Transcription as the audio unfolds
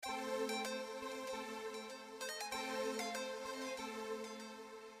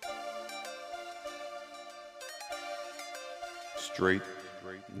Straight,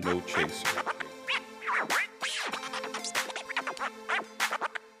 no chaser.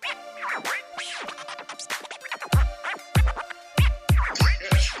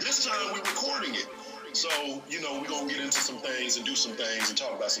 This time we're recording it. So, we're going to get into some things and do some things and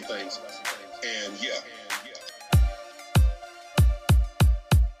talk about some things. And yeah.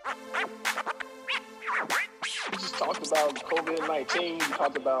 We just talked about COVID-19. We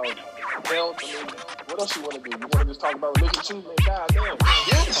talked about health. I mean, what else you want to do? You want to just talk about religion too, man? God damn.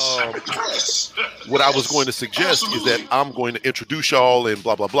 Yes. What I was going to suggest is that I'm going to introduce y'all and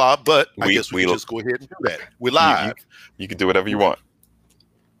blah, blah, blah, but I guess we can just go ahead and do that. We're live. You can do whatever you want.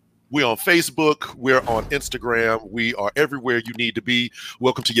 We're on Facebook. We're on Instagram. We are everywhere you need to be.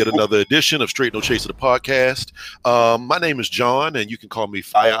 Welcome to yet another edition of Straight No Chaser, the podcast. My name is John, and you can call me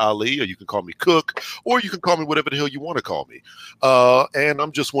Fire Ali, or you can call me Cook, or you can call me whatever the hell you want to call me. And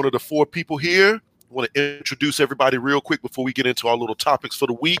I'm just one of the four people here. I want to introduce everybody real quick before we get into our little topics for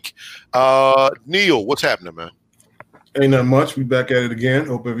the week. Neil, what's happening, man? Ain't nothing much. We back at it again.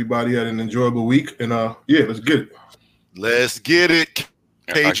 Hope everybody had an enjoyable week. And let's get it. Let's get it.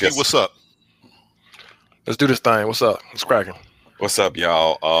 KG, what's up? Let's do this thing. What's up? What's cracking? What's up,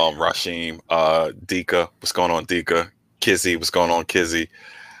 y'all? Rashim, Dika, what's going on, Dika? Kizzy, what's going on, Kizzy?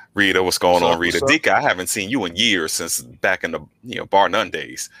 Rita, what's going on, Rita? Dika, I haven't seen you in years since back in the Bar None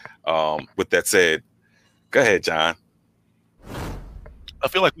days. With that said, go ahead, John. I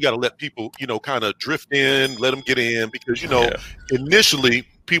feel like we got to let people, kind of drift in, let them get in, because, initially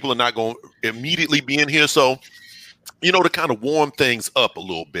people are not going to immediately be in here. So, to kind of warm things up a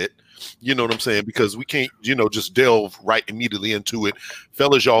little bit, you know what I'm saying? Because we can't, just delve right immediately into it.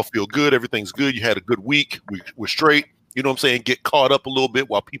 Fellas, y'all feel good. Everything's good. You had a good week. We're straight. You know what I'm saying? Get caught up a little bit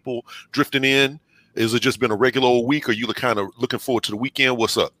while people drifting in. Is it just been a regular old week, or you kind of looking forward to the weekend?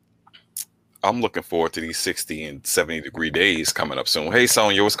 What's up? I'm looking forward to these 60 and 70 degree days coming up soon. Hey,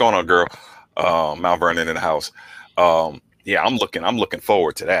 Sonya, what's going on, girl? Mount Vernon in the house. Yeah, I'm looking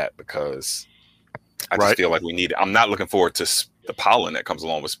forward to that because I just feel like we need it. I'm not looking forward to the pollen that comes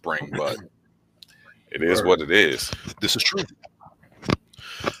along with spring, but it is what it is. This is true.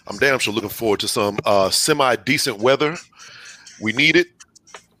 I'm damn sure looking forward to some semi-decent weather. We need it.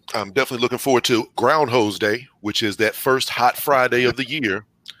 I'm definitely looking forward to Groundhog's Day, which is that first hot Friday of the year.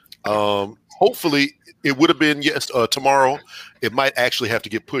 Hopefully, it would have been tomorrow. It might actually have to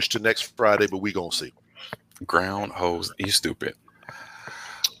get pushed to next Friday, but we gonna see. Groundhog's, you stupid.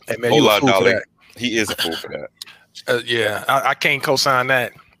 Hey man, you a fool for that. He is a fool for that. Yeah, I can't co-sign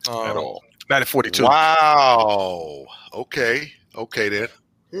that at all. Not at 42. Wow. Okay then.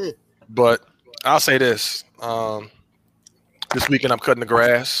 But I'll say this: this weekend I'm cutting the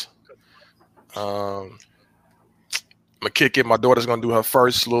grass. I'm gonna kick it. My daughter's gonna do her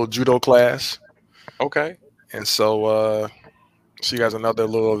first little judo class. Okay. And so she has another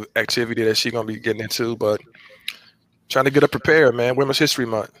little activity that she's gonna be getting into. But trying to get her prepared, man. Women's History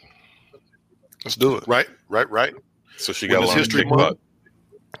Month. Let's do it. Right. So she got a history month.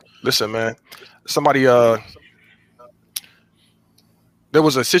 Listen, man. Somebody there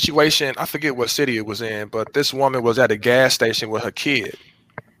was a situation, I forget what city it was in, but this woman was at a gas station with her kid.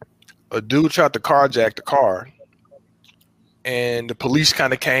 A dude tried to carjack the car, and the police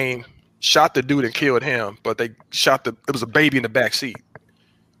kind of came, shot the dude and killed him, but they shot it was a baby in the back seat.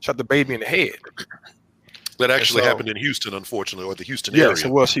 Shot the baby in the head. That actually happened in Houston, unfortunately, or the Houston area. Yes, it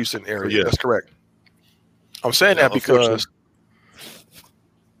was Houston area. Yeah. That's correct. I'm saying that because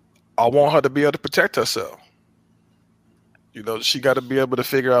I want her to be able to protect herself. She got to be able to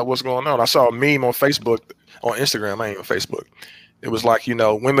figure out what's going on. I saw a meme on Facebook, on Instagram. I ain't on Facebook. It was like,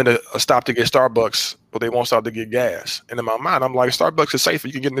 women are stopped to get Starbucks, but they won't stop to get gas. And in my mind, I'm like, Starbucks is safer.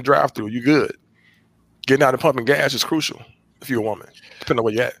 You can get in the drive-thru. You good. Getting out and pumping gas is crucial if you're a woman, depending on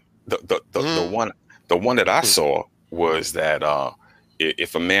where you're at. The one that I saw was that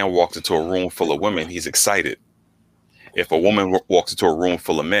if a man walks into a room full of women, he's excited. If a woman walks into a room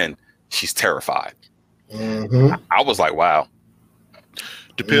full of men, she's terrified. Mm-hmm. I was like, wow.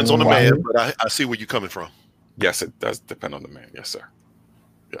 Depends on the man, but I see where you're coming from. Yes, it does depend on the man. Yes, sir.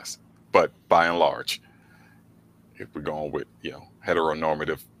 Yes. But by and large, if we're going with,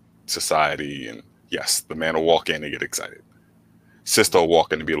 heteronormative society, and yes, the man will walk in and get excited. Sister will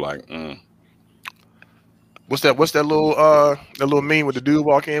walk in and be like, What's that little meme with the dude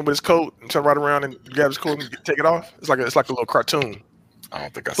walk in with his coat and turn right around and grab his coat and take it off? It's like a little cartoon. I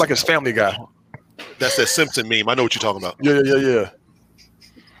don't think it's like his Family Guy. That's that Simpson meme. I know what you're talking about. Yeah.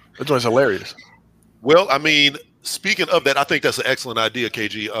 That joint's hilarious. Well, I mean, speaking of that, I think that's an excellent idea,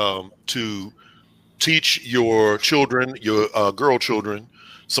 KG, to teach your children, your girl children,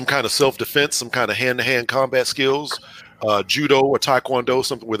 some kind of self-defense, some kind of hand-to-hand combat skills. judo or taekwondo,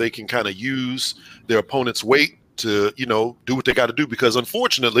 something where they can kind of use their opponent's weight to, you know, do what they got to do. Because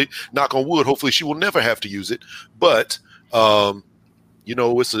unfortunately, knock on wood, hopefully she will never have to use it. But, you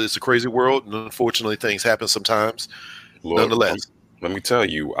know, it's a crazy world. And unfortunately, things happen sometimes. Lord, nonetheless. Let me tell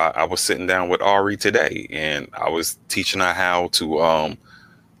you, I was sitting down with Ari today, and I was teaching her how to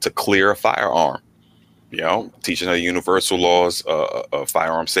clear a firearm. You know, teaching her universal laws of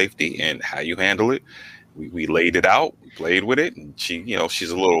firearm safety and how you handle it. We laid it out, we played with it, and she, you know,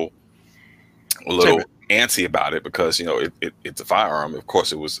 she's a little antsy about it because, you know, it's a firearm. Of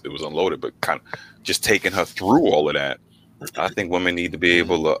course, it was unloaded, but kind of just taking her through all of that. I think women need to be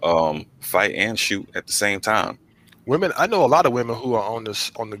able to fight and shoot at the same time. Women, I know a lot of women who are on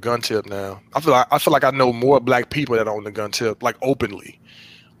the gun tip now. I feel like I know more Black people that are on the gun tip, like openly,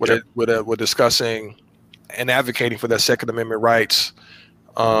 we're discussing and advocating for their Second Amendment rights.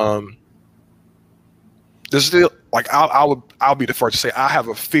 There's still, like, I'll be the first to say I have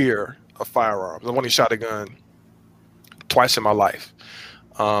a fear of firearms. I've only shot a gun twice in my life.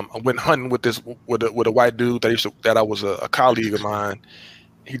 I went hunting with a white dude that I was a colleague of mine.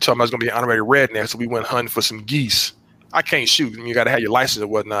 He told me I was gonna be an honorary redneck, so we went hunting for some geese. I can't shoot. I mean, you got to have your license or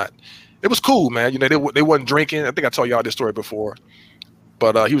whatnot. It was cool, man. You know, they wasn't drinking. I think I told y'all this story before.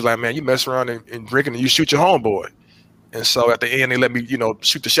 But he was like, man, you mess around and drinking and you shoot your homeboy. And so at the end, they let me, you know,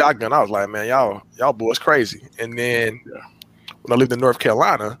 shoot the shotgun. I was like, man, y'all boys crazy. And then when I lived in North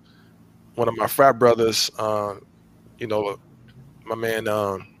Carolina, one of my frat brothers, you know, my man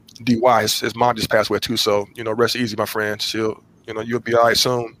DY, his mom just passed away too. So, you know, rest easy, my friend. You'll be all right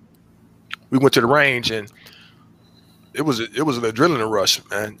soon. We went to the range, and it was an adrenaline rush,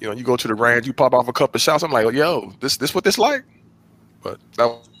 man. You know, you go to the range, you pop off a couple of shots. I'm like, yo, this what this like? But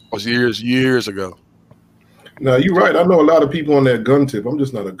that was years ago. No, you're right. I know a lot of people on that gun tip. I'm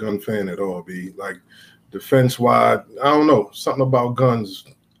just not a gun fan at all, B. Like, defense wide, I don't know. Something about guns,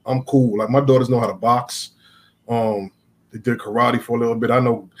 I'm cool. Like, my daughters know how to box. They did karate for a little bit. I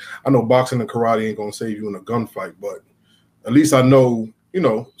know boxing and karate ain't gonna save you in a gunfight, but at least I know, you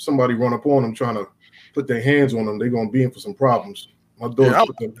know, somebody run up on them trying to put their hands on them, they're gonna be in for some problems. My daughters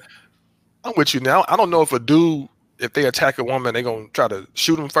I'm with you now. I don't know if they attack a woman, they're gonna try to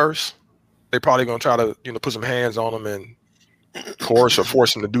shoot them first. They probably gonna try to, you know, put some hands on them and coerce or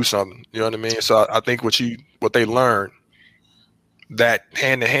force them to do something. You know what I mean? So I think what they learn, that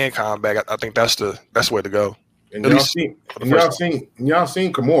hand-to-hand combat, I think that's the way to go. And y'all seen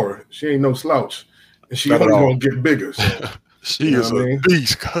Kimura. She ain't no slouch, and she only gonna get bigger. So, she is a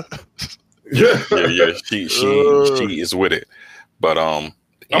beast. yeah. She is with it. But I'm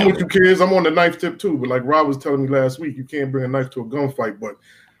with you, kids. I'm on the knife tip too. But like Rob was telling me last week, you can't bring a knife to a gunfight. But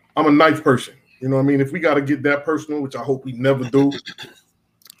I'm a knife person. You know what I mean? If we got to get that personal, which I hope we never do,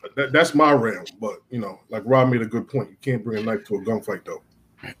 that's my realm. But, you know, like Rob made a good point. You can't bring a knife to a gunfight, though.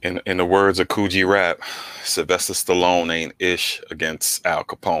 In the words of Coogee Rap, Sylvester Stallone ain't ish against Al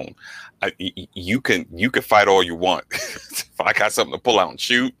Capone. You can fight all you want. If I got something to pull out and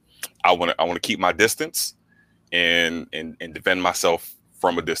shoot, I want to keep my distance and defend myself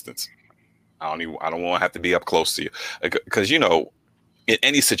from a distance. I don't want to have to be up close to you, because, you know, in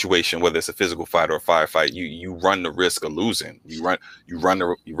any situation, whether it's a physical fight or a firefight, you run the risk of losing. You run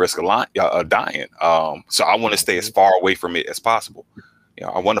the risk of dying. So I want to stay as far away from it as possible. You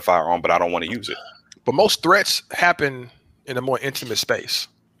know, I want a firearm, but I don't want to use it. But most threats happen in a more intimate space.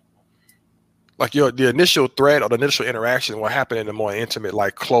 Like the initial threat or the initial interaction will happen in a more intimate,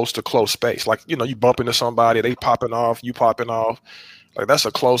 like close to close space. Like, you know, you bump into somebody, they popping off, you popping off. Like, that's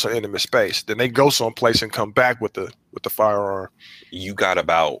a close and intimate space. Then they go someplace and come back with the firearm. You got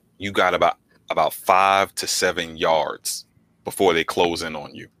about 5 to 7 yards before they close in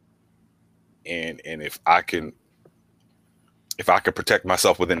on you. And if I can protect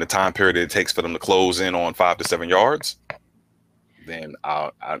myself within the time period it takes for them to close in on 5 to 7 yards, then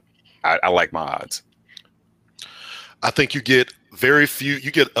I like my odds. I think you get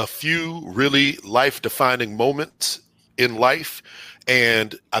a few really life-defining moments in life.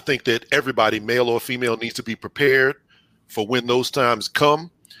 And I think that everybody, male or female, needs to be prepared for when those times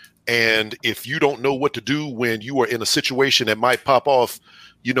come. And if you don't know what to do when you are in a situation that might pop off,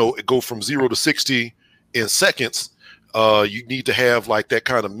 you know, go from 0 to 60 in seconds, you need to have like that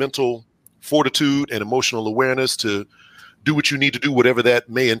kind of mental fortitude and emotional awareness to do what you need to do, whatever that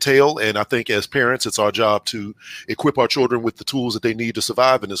may entail. And I think as parents, it's our job to equip our children with the tools that they need to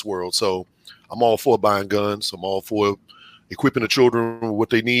survive in this world. So I'm all for buying guns. I'm all for equipping the children with what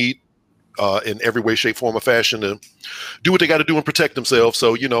they need in every way, shape, form, or fashion to do what they got to do and protect themselves.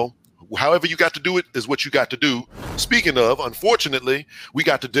 So, you know, however you got to do it is what you got to do. Speaking of, unfortunately, we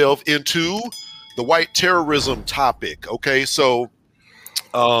got to delve into the white terrorism topic. Okay, so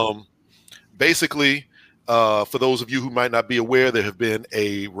basically, for those of you who might not be aware, there have been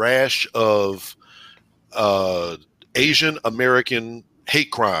a rash of Asian American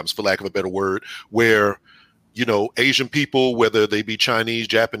hate crimes, for lack of a better word, where, you know, Asian people, whether they be Chinese,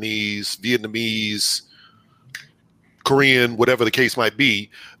 Japanese, Vietnamese, Korean, whatever the case might be,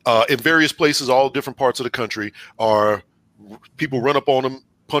 in various places, all different parts of the country, are people run up on them,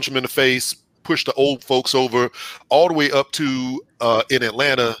 punch them in the face, push the old folks over, all the way up to in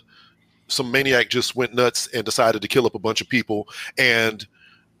Atlanta, some maniac just went nuts and decided to kill up a bunch of people. And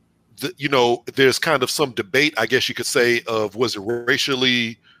you know, there's kind of some debate, I guess you could say, of was it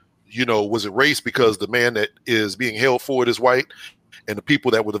racially, you know, was it race because the man that is being held for it is white and the people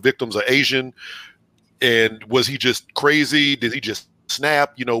that were the victims are Asian? And was he just crazy? Did he just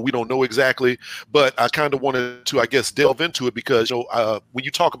snap? You know, we don't know exactly. But I kind of wanted to, I guess, delve into it because, you know, when you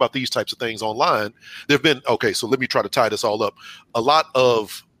talk about these types of things online, there have been, okay, so let me try to tie this all up. A lot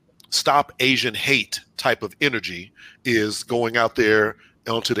of stop Asian hate type of energy is going out there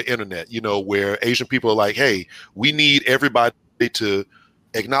onto the internet, you know, where Asian people are like, hey, we need everybody to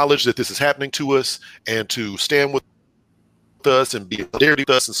acknowledge that this is happening to us and to stand with us and be solidarity with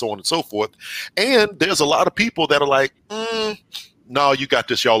us and so on and so forth. And there's a lot of people that are like, no, you got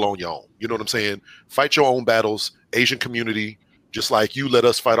this, y'all on your own. You know what I'm saying? Fight your own battles, Asian community, just like you let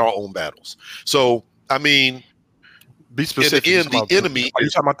us fight our own battles. So, I mean, be specific. In the enemy. Are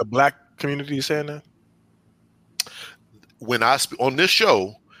you talking about the black community you saying that? When I on this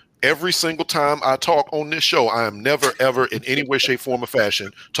show, every single time I talk on this show, I am never, ever in any way, shape, form, or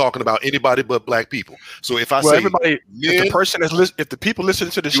fashion talking about anybody but black people. So if I say everybody, men, if the person is if the people listening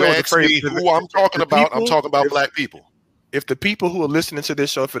to the show, ask me who I'm talking about, I'm talking about black people. If the people who are listening to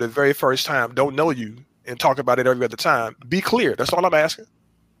this show for the very first time don't know you and talk about it every other time, be clear. That's all I'm asking.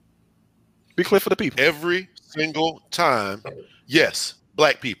 Be clear for the people. Every single time, yes,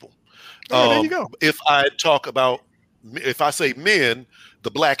 black people. There you go. If I say men, the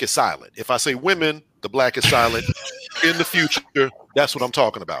black is silent. If I say women, the black is silent. In the future, that's what I'm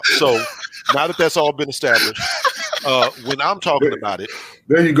talking about. So now that that's all been established, when I'm talking about it,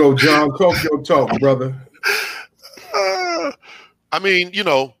 there you go, John. Talk your talk, brother. I mean, you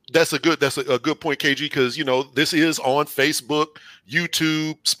know, that's a good point, KG, because, you know, this is on Facebook,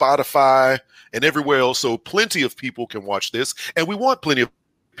 YouTube, Spotify, and everywhere else. So plenty of people can watch this, and we want plenty of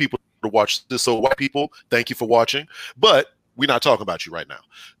people to watch this. So white people, thank you for watching, but we're not talking about you right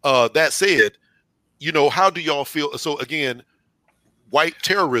now. That said, you know, how do y'all feel? So again, white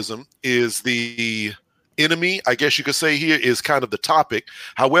terrorism is the enemy, I guess you could say here, is kind of the topic.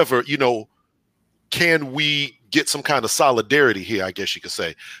 However, you know, can we get some kind of solidarity here, I guess you could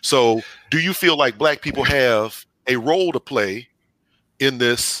say? So do you feel like black people have a role to play in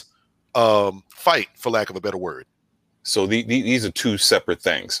this fight, for lack of a better word? So these are two separate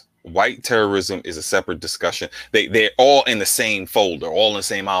things. White terrorism is a separate discussion. They're all in the same folder, all in the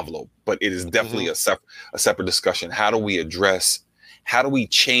same envelope, but it is definitely a separate discussion. How do we address, how do we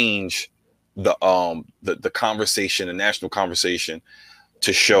change the conversation, the national conversation,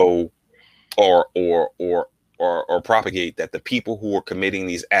 to show or propagate that the people who are committing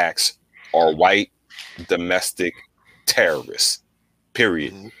these acts are white domestic terrorists,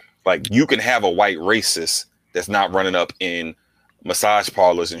 period. Like, you can have a white racist that's not running up in massage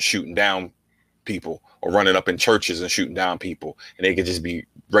parlors and shooting down people, or running up in churches and shooting down people, and they could just be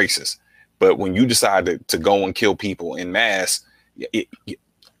racist. But when you decide to go and kill people in mass,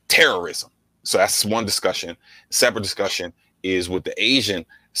 terrorism. So that's one discussion. Separate discussion is with the Asian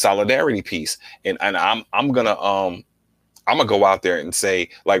solidarity piece, and I'm gonna go out there and say,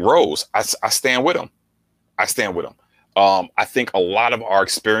 like Rose, I stand with them. I stand with them. I think a lot of our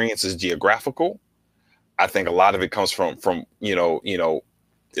experience is geographical. I think a lot of it comes from you know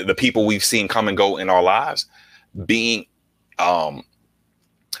the people we've seen come and go in our lives. Being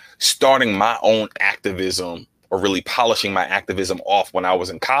starting my own activism, or really polishing my activism off when I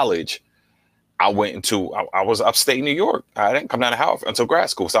was in college, I was upstate New York. I didn't come down to Howard until grad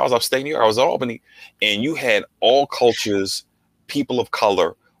school. So I was upstate New York. I was at Albany, and you had all cultures, people of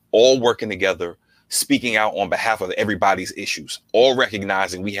color, all working together, speaking out on behalf of everybody's issues, all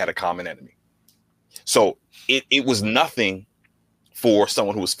recognizing we had a common enemy. So it was nothing for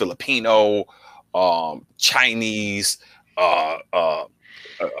someone who was Filipino, Chinese, Latinx,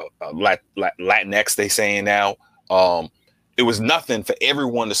 they saying now. It was nothing for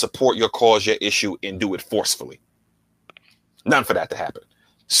everyone to support your cause, your issue, and do it forcefully. None for that to happen.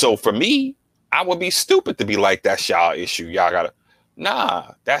 So for me, I would be stupid to be like, that's y'all issue. Y'all gotta,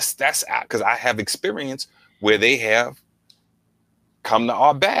 nah, that's because I have experience where they have come to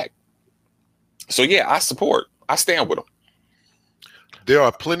our back. So yeah, I stand with them. There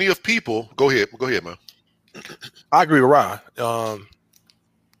are plenty of people. Go ahead, man. I agree with Ryan.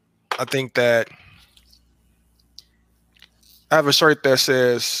 I think that I have a shirt that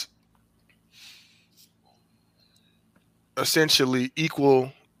says essentially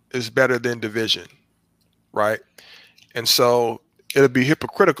equal is better than division, right? And so it'll be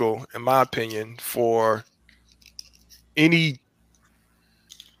hypocritical, in my opinion, for any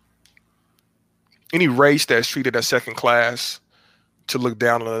race that's treated as second class to look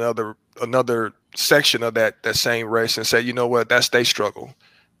down on another section of that same race and say, you know what, that's their struggle,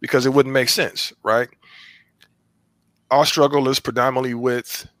 because it wouldn't make sense, right? Our struggle is predominantly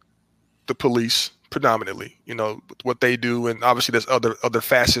with the police, predominantly, you know, what they do, and obviously there's other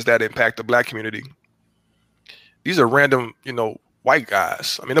facets that impact the black community. These are random, you know, white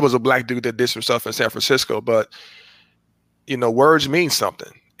guys. I mean, there was a black dude that did some stuff in San Francisco, but you know, words mean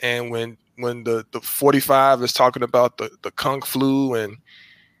something. And when the 45 is talking about the Kung flu and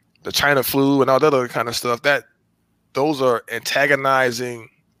the China flu and all that other kind of stuff, that those are antagonizing.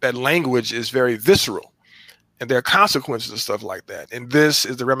 That language is very visceral, and there are consequences and stuff like that. And this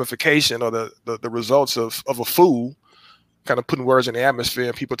is the ramification or the results of a fool kind of putting words in the atmosphere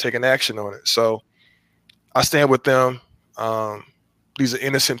and people taking action on it. So I stand with them. These are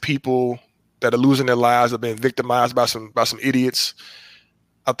innocent people that are losing their lives, have been victimized by some idiots.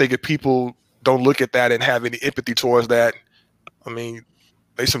 I think if people don't look at that and have any empathy towards that, I mean,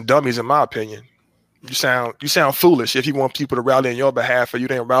 they some dummies in my opinion. You sound foolish if you want people to rally on your behalf, or you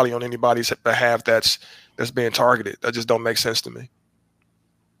didn't rally on anybody's behalf that's being targeted. That just don't make sense to me.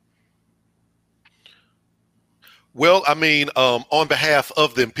 Well, I mean, on behalf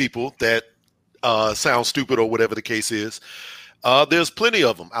of them people that sound stupid or whatever the case is, there's plenty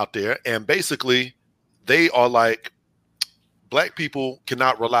of them out there, and basically they are like, black people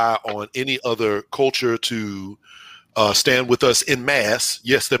cannot rely on any other culture to stand with us in mass.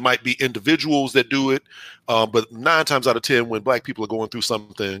 Yes, there might be individuals that do it, but 9 times out of 10, when black people are going through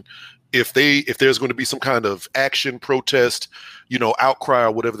something, if there's going to be some kind of action, protest, you know, outcry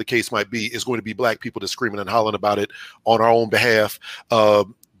or whatever the case might be, it's going to be black people that's screaming and hollering about it on our own behalf.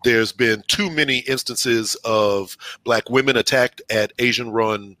 There's been too many instances of black women attacked at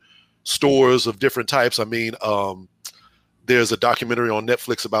Asian-run stores of different types. I mean, there's a documentary on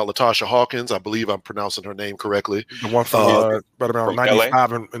Netflix about Latasha Hawkins. I believe I'm pronouncing her name correctly. The one from right around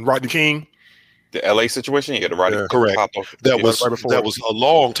 95 and Rodney King. The LA situation, yeah, the Rodney. Yeah, correct. That was a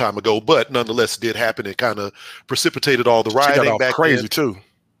long time ago, but nonetheless, it did happen. It kind of precipitated all the rioting. She got all back crazy then. Too.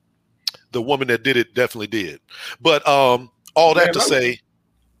 The woman that did it definitely did. But all that to say,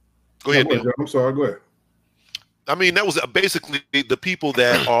 go ahead, Neil. I'm sorry. Go ahead. I mean, that was basically the people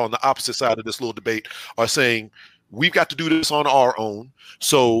that are on the opposite side of this little debate are saying, we've got to do this on our own.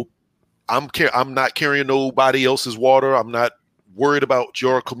 So I'm not carrying nobody else's water. I'm not worried about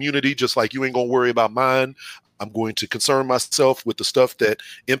your community, just like you ain't gonna worry about mine. I'm going to concern myself with the stuff that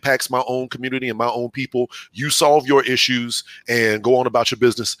impacts my own community and my own people. You solve your issues and go on about your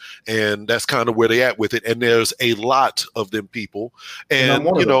business. And that's kind of where they at with it. And there's a lot of them people. And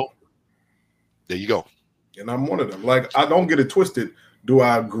you know, there you go. And I'm one of them. Like, I don't get it twisted. Do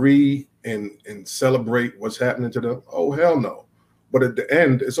I agree and celebrate what's happening to them? Oh, hell no. But at the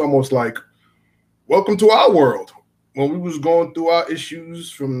end, it's almost like, welcome to our world. When we was going through our issues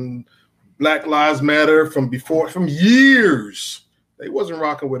from Black Lives Matter, from years, they wasn't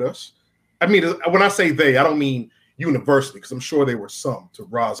rocking with us. I mean, when I say they, I don't mean universally, because I'm sure there were some, to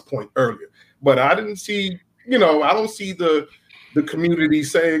Ra's point earlier. But I didn't see, I don't see the community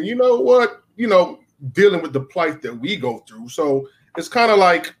saying, you know what, dealing with the plight that we go through. So it's kind of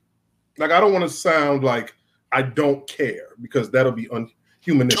like I don't want to sound like I don't care, because that'll be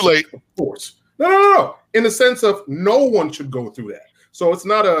unhumanistic. Too late. Of course. No. In the sense of no one should go through that. So it's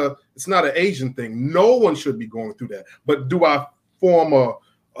not an Asian thing. No one should be going through that. But do I form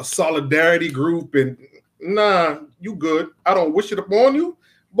a solidarity group? And nah, you good. I don't wish it upon you.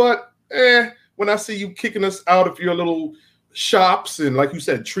 But when I see you kicking us out of your little shops and, like you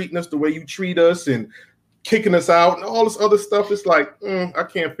said, treating us the way you treat us and kicking us out and all this other stuff, it's like, I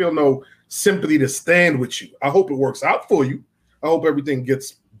can't feel no sympathy to stand with you. I hope it works out for you. I hope everything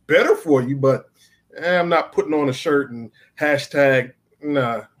gets better for you, but I'm not putting on a shirt and hashtag,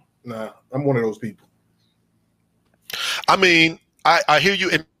 nah, I'm one of those people. I mean, I hear you.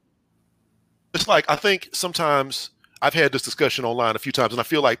 And it's like, I think sometimes I've had this discussion online a few times, and I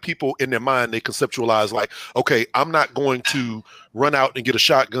feel like people in their mind, they conceptualize like, okay, I'm not going to run out and get a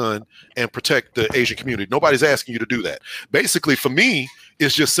shotgun and protect the Asian community. Nobody's asking you to do that. Basically, for me,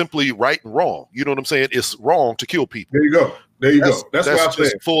 it's just simply right and wrong. You know what I'm saying? It's wrong to kill people. There you go. That's what I'm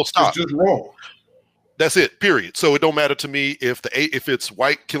saying. Full stop. It's just wrong. That's it, period. So it don't matter to me if it's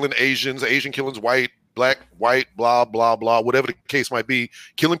white killing Asians, Asian killing white, black, white, blah, blah, blah, whatever the case might be.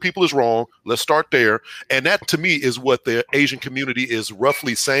 Killing people is wrong. Let's start there. And that to me is what the Asian community is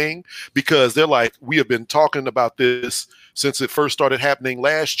roughly saying, because they're like, we have been talking about this since it first started happening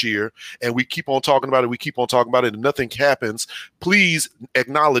last year, and we keep on talking about it. We keep on talking about it, and nothing happens. Please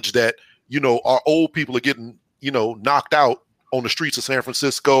acknowledge that, our old people are getting, knocked out on the streets of San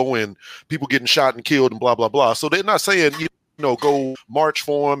Francisco, and people getting shot and killed and blah, blah, blah. So they're not saying, go march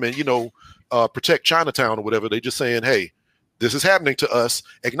for them and, protect Chinatown or whatever. They're just saying, hey, this is happening to us,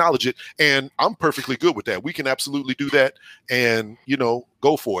 acknowledge it. And I'm perfectly good with that. We can absolutely do that and,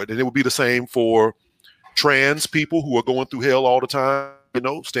 go for it. And it would be the same for trans people who are going through hell all the time.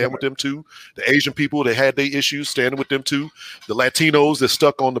 Stand with them too. The Asian people that had their issues, standing with them too. The Latinos that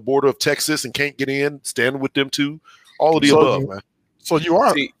stuck on the border of Texas and can't get in, standing with them too. All of the above, man. So you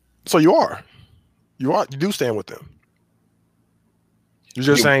are. So you are. You do stand with them. You're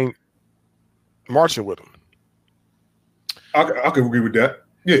just saying marching with them. I can agree with that.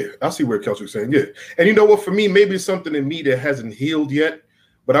 Yeah, I see where Kelsey's saying. Yeah. And you know what? For me, maybe it's something in me that hasn't healed yet.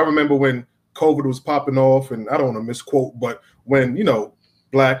 But I remember when COVID was popping off, and I don't want to misquote, but when,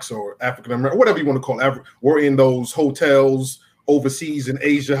 blacks or African American, whatever you want to call it, were in those hotels overseas in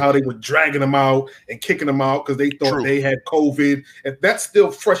Asia, how they were dragging them out and kicking them out because they thought they had COVID. And that's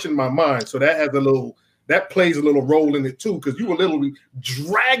still fresh in my mind. So that plays a little role in it too, because you were literally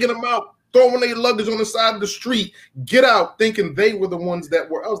dragging them out, throwing their luggage on the side of the street, get out, thinking they were the ones that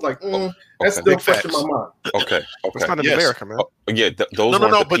were. I was like, that's still fresh in my mind. Okay. It's not in America, man. Those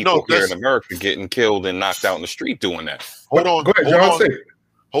weren't the people here in America getting killed and knocked out in the street doing that. Hold on. Go ahead, John. Say it.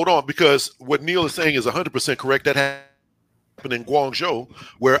 Hold on, because what Neil is saying is 100% correct. That happened in Guangzhou,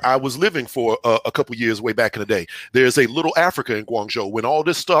 where I was living for a couple years way back in the day. There's a little Africa in Guangzhou. When all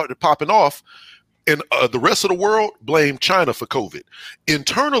this started popping off, and the rest of the world blamed China for COVID.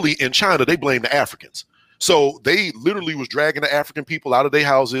 Internally in China, they blamed the Africans. So they literally was dragging the African people out of their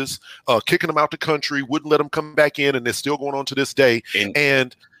houses, kicking them out the country, wouldn't let them come back in, and they're still going on to this day.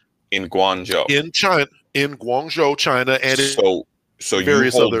 In Guangzhou, in Guangzhou, China, and so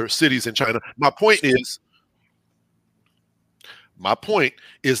various other cities in China. My point is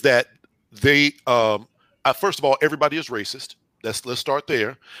that they, first of all, everybody is racist. Let's start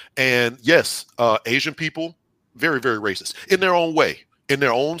there. And yes, Asian people, very, very racist in their own way, in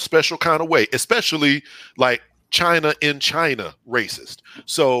their own special kind of way, especially like China in China racist.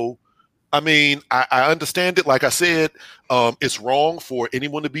 So, I mean, I understand it. Like I said, it's wrong for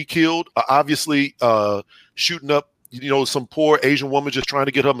anyone to be killed. Obviously, shooting up, some poor Asian woman just trying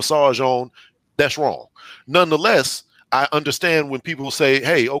to get her massage on, that's wrong. Nonetheless, I understand when people say,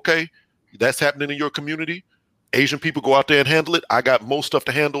 hey, okay, that's happening in your community. Asian people go out there and handle it. I got most stuff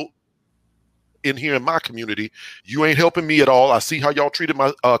to handle in here in my community. You ain't helping me at all. I see how y'all treated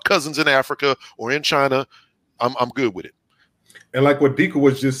my cousins in Africa or in China. I'm good with it. And like what Dika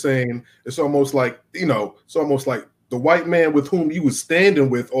was just saying, it's almost like, the white man with whom you was standing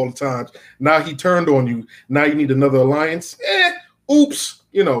with all the time, now he turned on you. Now you need another alliance. Oops.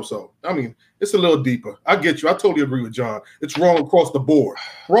 So, I mean, it's a little deeper. I get you. I totally agree with John. It's wrong across the board.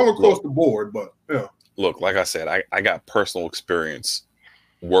 But yeah. Look, like I said, I got personal experience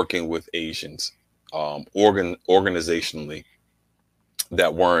working with Asians organizationally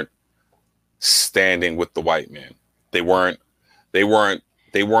that weren't standing with the white man. They weren't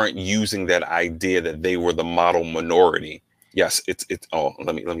using that idea that they were the model minority. Yes, it's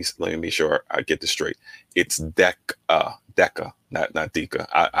let me be sure I get this straight. It's Deca, not Dika.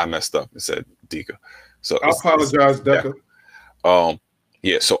 I messed up and said Dika. So I apologize, Deca.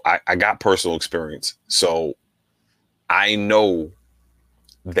 Yeah, so I got personal experience. So I know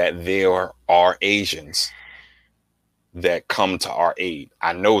that there are Asians that come to our aid.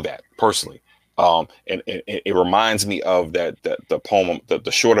 I know that personally. And it reminds me of the poem,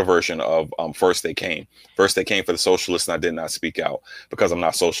 the shorter version of First They Came. First they came for the socialists and I did not speak out because I'm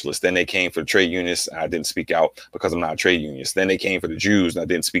not socialist. Then they came for the trade unionists and I didn't speak out because I'm not a trade unionist. Then they came for the Jews and I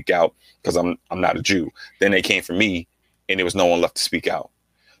didn't speak out because I'm not a Jew. Then they came for me and there was no one left to speak out.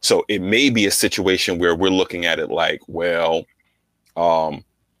 So it may be a situation where we're looking at it like, well,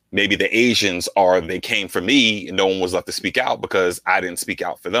 maybe the Asians they came for me and no one was left to speak out because I didn't speak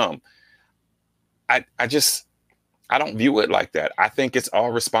out for them. I don't view it like that. I think it's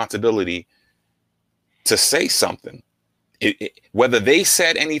our responsibility to say something. Whether they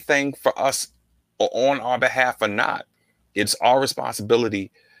said anything for us or on our behalf or not, it's our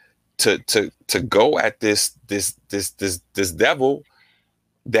responsibility to go at this devil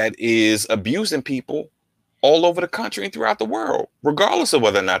that is abusing people all over the country and throughout the world, regardless of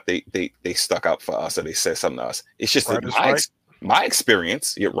whether or not they stuck up for us or they said something to us. It's just Right that is right. my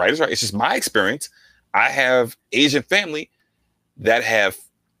experience. Yeah, right is right. It's just my experience. I have Asian family that have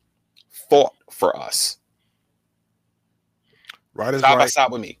fought for us Right is side by right.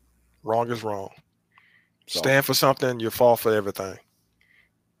 side with me. Wrong is wrong. So- Stand for something, you fall for everything.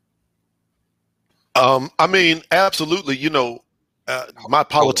 I mean, absolutely. You know, my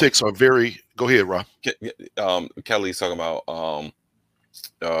politics are very. Go ahead, Rob. Kelly's talking about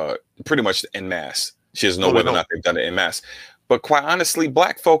pretty much en masse. She doesn't know No, they whether or don't. not they've done it en masse. But quite honestly,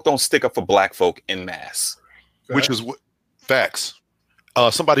 black folk don't stick up for black folk en masse. Which is what facts.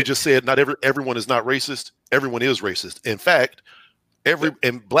 Somebody just said not everyone is not racist. Everyone is racist. In fact,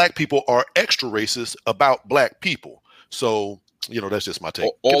 and black people are extra racist about black people. So, you know, that's just my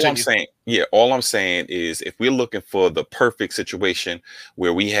take. All I'm saying is if we're looking for the perfect situation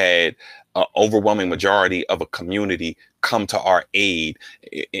where we had an overwhelming majority of a community come to our aid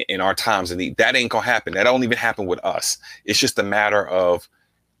in our times of need, that ain't gonna happen. That don't even happen with us. It's just a matter of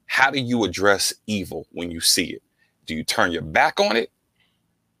how do you address evil when you see it? Do you turn your back on it?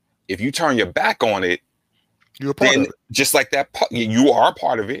 If you turn your back on it, You're a part then of it. just like that, you are a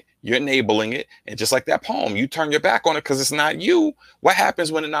part of it. You're enabling it. And just like that poem, you turn your back on it because it's not you. What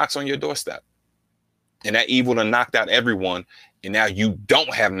happens when it knocks on your doorstep? And that evil done knocked out everyone. And now you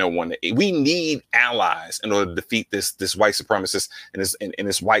don't have no one. We need allies in order to defeat this white supremacist and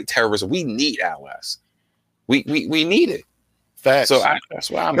this white terrorism. We need allies. We need it. Facts. So that's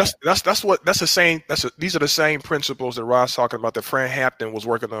why I'm at. These are the same principles that Rod's talking about that Fred Hampton was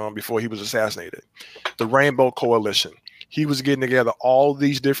working on before he was assassinated. The Rainbow Coalition. He was getting together all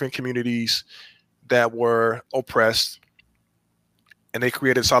these different communities that were oppressed, and they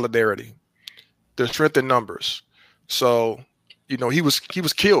created solidarity. The strength in numbers. So, you know, he was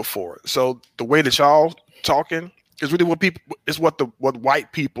killed for it. So the way that y'all talking is really what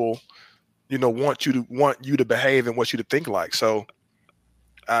white people, you know, want you to behave and want you to think like. So,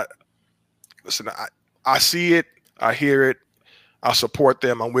 I see it, I hear it, I support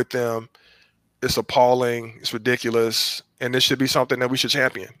them, I'm with them. It's appalling, it's ridiculous, and this should be something that we should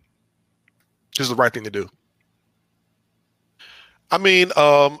champion. This is the right thing to do. I mean,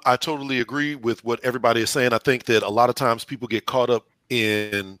 I totally agree with what everybody is saying. I think that a lot of times people get caught up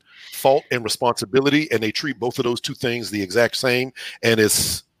in fault and responsibility, and they treat both of those two things the exact same, and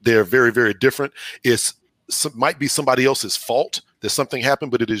they're very, very different. Might be somebody else's fault that something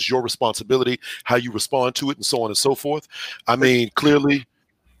happened, but it is your responsibility how you respond to it, and so on and so forth. I mean, clearly,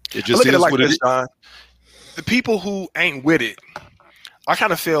 it just is what it is. John. The people who ain't with it, I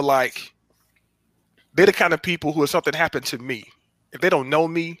kind of feel like they're the kind of people who, if something happened to me, if they don't know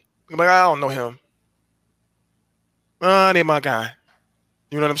me, I'm like, I don't know him. They ain't my guy.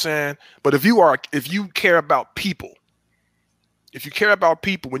 You know what I'm saying? But if you care about people,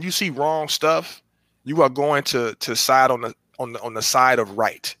 when you see wrong stuff, you are going to side on the side of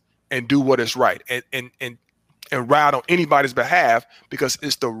right and do what is right and ride on anybody's behalf because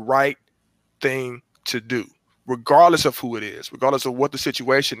it's the right thing to do, regardless of who it is, regardless of what the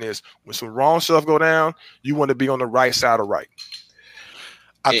situation is. When some wrong stuff go down, you want to be on the right side of right.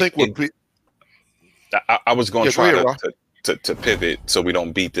 I was going to try to pivot so we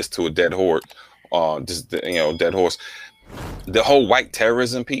don't beat this to a dead horse. Dead horse. The whole white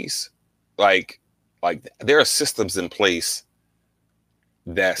terrorism piece, like there are systems in place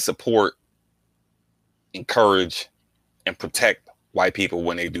that support, encourage, and protect white people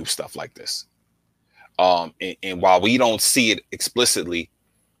when they do stuff like this. And while we don't see it explicitly,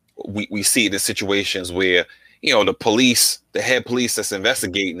 we see it in situations where, you know, the head police that's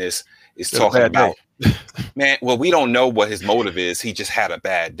investigating this is talking about, man, well, we don't know what his motive is. He just had a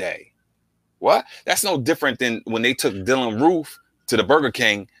bad day. What? That's no different than when they took Dylan Roof to the Burger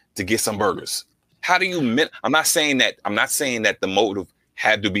King to get some burgers. How do you I'm not saying that the motive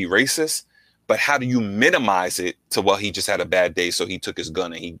had to be racist, but how do you minimize it to, well, he just had a bad day, so he took his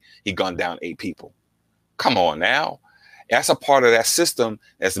gun and he gunned down 8 people. Come on now. That's a part of that system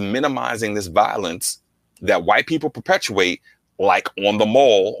that's minimizing this violence that white people perpetuate, like on the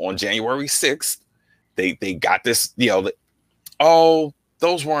mall on January 6th. They got this, you know,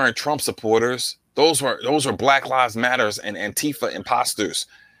 those weren't Trump supporters. Those were Black Lives Matters and Antifa imposters.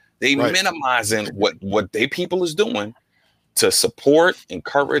 They minimizing what they people is doing to support,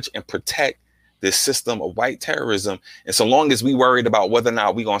 encourage, and protect this system of white terrorism. And so long as we worried about whether or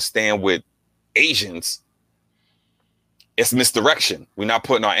not we're gonna stand with Asians, it's misdirection. We're not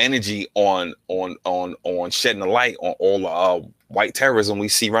putting our energy on shedding a light on all the white terrorism we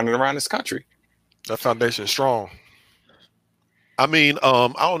see running around this country. That foundation is strong. I mean,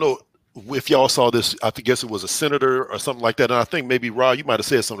 I don't know. if y'all saw this, I guess it was a senator or something like that. And I think maybe Rod, you might have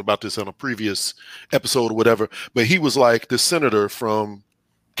said something about this on a previous episode or whatever. But he was like, this senator from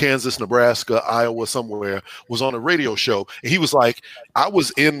Kansas, Nebraska, Iowa, somewhere, was on a radio show. And he was like, I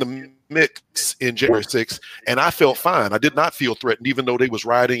was in the mix in January 6th, and I felt fine. I did not feel threatened, even though they was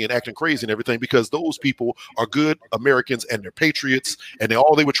rioting and acting crazy and everything, because those people are good Americans and they're patriots. And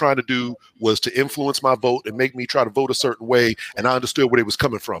all they were trying to do was to influence my vote and make me try to vote a certain way. And I understood where they was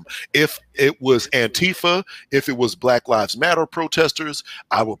coming from. If it was Antifa, if it was Black Lives Matter protesters,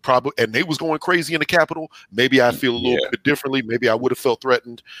 I would probably, and they was going crazy in the Capitol, maybe I feel a little bit differently. Maybe I would have felt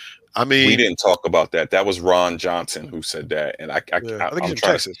threatened. I mean, we didn't talk about that. That was Ron Johnson who said that, and I think he's from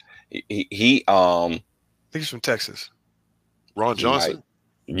Texas. I think he's from Texas. Ron Johnson.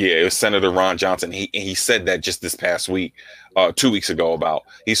 Yeah, it was Senator Ron Johnson. He said that just this past week, 2 weeks ago. About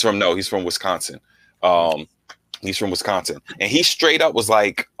he's from Wisconsin. He's from Wisconsin, and he straight up was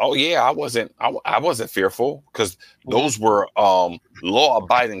like, "Oh yeah, I wasn't fearful because those were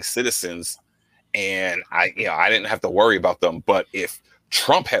law-abiding citizens, and I didn't have to worry about them. But if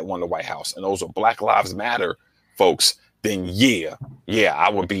Trump had won the White House and those are Black Lives Matter folks, then yeah, I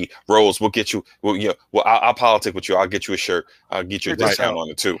would be Rose. We'll get you. I'll politic with you. I'll get you a shirt. I'll get you a discount on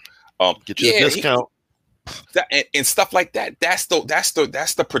it too. Get you a discount and stuff like that. That's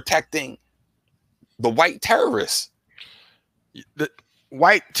the protecting the white terrorists. The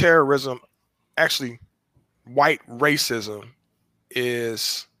white terrorism, actually, white racism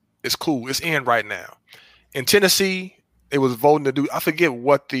is cool. It's in right now. In Tennessee, it was voting to do. I forget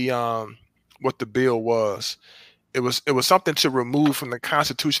what the bill was. It was something to remove from the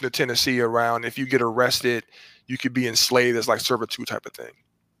Constitution of Tennessee around if you get arrested, you could be enslaved as like servitude type of thing.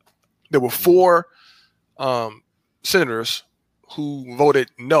 There were 4 senators who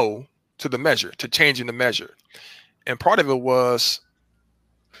voted no to the measure, to changing the measure. And part of it was,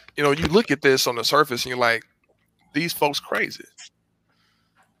 you look at this on the surface and you're like, these folks crazy.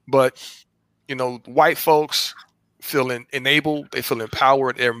 But, white folks feel enabled, they feel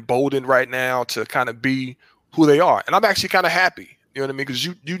empowered, they're emboldened right now to kind of be who they are. And I'm actually kind of happy, you know what I mean? Because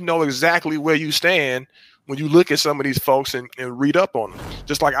you know exactly where you stand when you look at some of these folks and read up on them.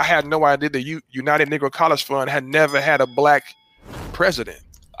 Just like I had no idea that United Negro College Fund had never had a black president.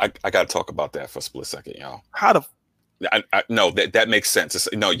 I got to talk about that for a split second, y'all. How the... No, that makes sense.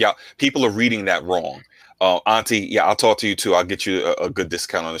 Y'all, people are reading that wrong. Auntie, yeah, I'll talk to you too. I'll get you a good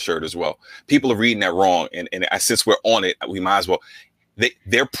discount on the shirt as well. People are reading that wrong. And since we're on it, we might as well.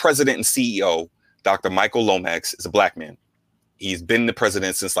 Their president and CEO, Dr. Michael Lomax, is a black man. He's been the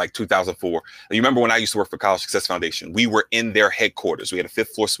president since like 2004. And you remember when I used to work for College Success Foundation, we were in their headquarters. We had a 5th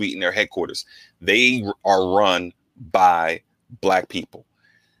floor suite in their headquarters. They are run by black people,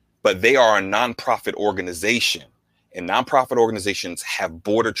 but they are a nonprofit organization. And nonprofit organizations have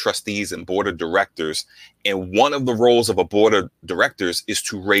board of trustees and board of directors. And one of the roles of a board of directors is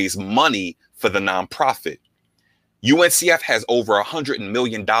to raise money for the nonprofit. UNCF has over $130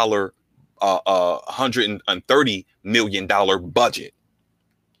 million budget.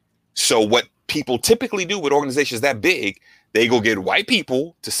 So what people typically do with organizations that big, they go get white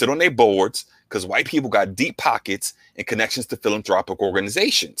people to sit on their boards because white people got deep pockets and connections to philanthropic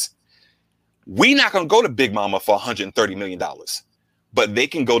organizations. We're not going to go to Big Mama for $130 million, but they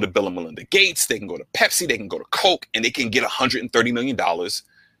can go to Bill and Melinda Gates, they can go to Pepsi, they can go to Coke, and they can get $130 million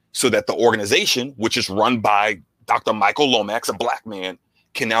so that the organization, which is run by Dr. Michael Lomax, a black man,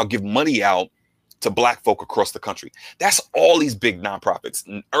 can now give money out to black folk across the country. That's all these big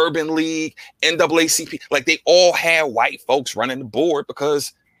nonprofits, Urban League, NAACP, like they all have white folks running the board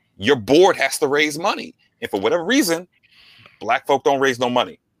because your board has to raise money. And for whatever reason, black folk don't raise no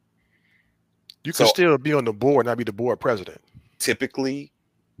money. You can still be on the board, not be the board president. Typically,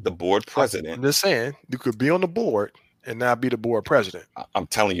 the board president. I'm just saying, you could be on the board and not be the board president. I'm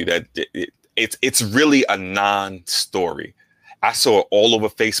telling you that it's really a non-story. I saw it all over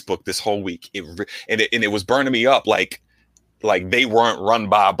Facebook this whole week. It was burning me up like they weren't run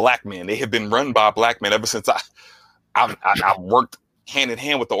by a black man. They have been run by a black man ever since I worked hand in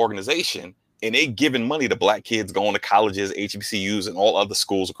hand with the organization, and they giving money to black kids going to colleges, HBCUs, and all other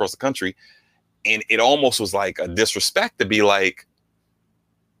schools across the country. And it almost was like a disrespect to be like,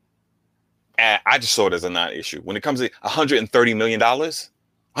 I just saw it as a non-issue. When it comes to $130 million,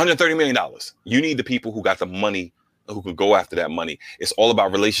 $130 million, you need the people who got the money, who could go after that money. It's all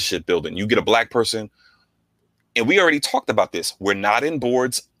about relationship building. You get a black person, and we already talked about this. We're not in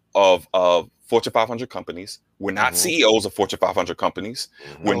boards of Fortune 500 companies. We're not CEOs of Fortune 500 companies.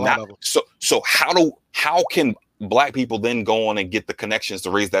 We're not. So how can black people then go on and get the connections to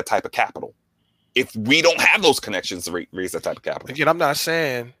raise that type of capital if we don't have those connections to raise that type of capital? Again, I'm not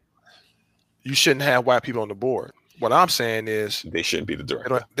saying you shouldn't have white people on the board. What I'm saying is they shouldn't be the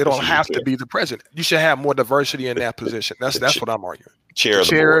director. They don't have to be the president. You should have more diversity in that position. That's what I'm arguing.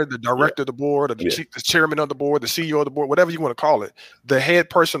 Chair, the director of the board, or the chairman of the board, the CEO of the board, whatever you want to call it, the head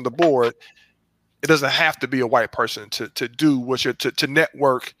person of the board. It doesn't have to be a white person to do what you're to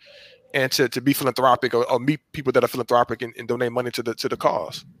network and to be philanthropic or meet people that are philanthropic and donate money to the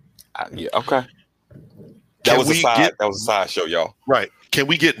cause. Yeah, okay. That was a side show, y'all. Right. Can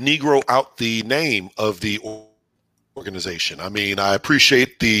we get Negro out the name of the organization? I mean, I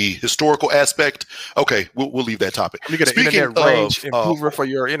appreciate the historical aspect. Okay, we'll leave that topic. Let me get an internet range improver for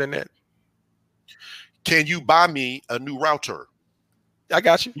your internet. Can you buy me a new router? I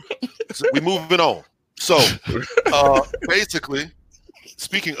got you. So we're moving on. So basically,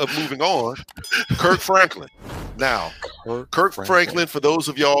 speaking of moving on, Kirk Franklin. Now, Kirk Franklin, for those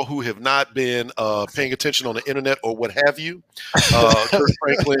of y'all who have not been paying attention on the internet or what have you, Kirk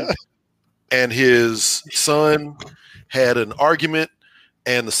Franklin and his son had an argument,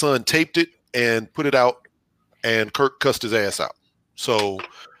 and the son taped it and put it out, and Kirk cussed his ass out. So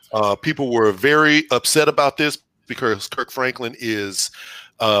people were very upset about this because Kirk Franklin is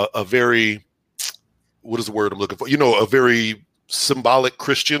a very, what is the word I'm looking for? A very symbolic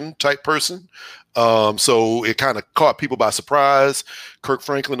Christian type person. So it kind of caught people by surprise. Kirk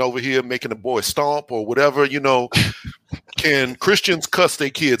Franklin over here making a boy stomp or whatever, Can Christians cuss their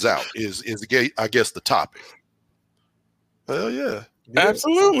kids out is I guess the topic. Hell yeah.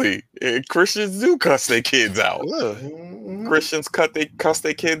 Absolutely. Christians do cuss their kids out. Yeah. Christians cuss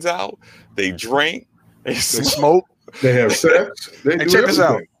their kids out. They drink. They smoke. They have sex. They do check this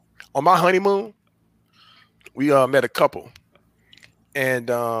out. On my honeymoon, we met a couple,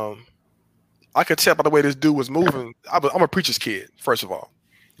 and I could tell by the way this dude was moving. I'm a preacher's kid, first of all.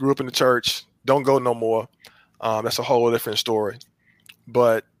 Grew up in the church. Don't go no more. That's a whole different story.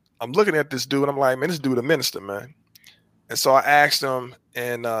 But I'm looking at this dude, and I'm like, man, this dude a minister, man. And so I asked him,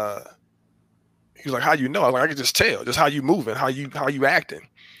 and he was like, "How you know?" I was like, "I can just tell, just how you moving, how you acting."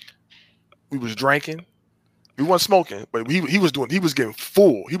 We was drinking. We weren't smoking, but he was getting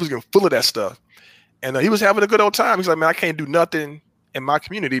full. He was getting full of that stuff. And he was having a good old time. He's like, man, I can't do nothing in my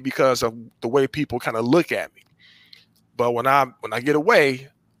community because of the way people kind of look at me. But when I get away,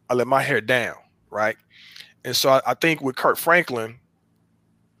 I let my hair down, right? And so I think with Kirk Franklin,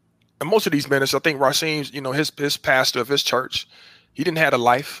 and most of these ministers, I think Rasheem's, his pastor of his church, he didn't have a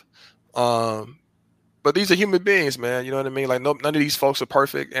life. But these are human beings, man. You know what I mean? Like none of these folks are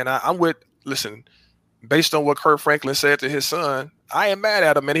perfect. And listen, based on what Kirk Franklin said to his son, I ain't mad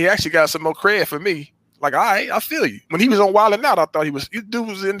at him, and he actually got some more credit for me. Like, I feel you. When he was on Wild 'N Out, I thought this dude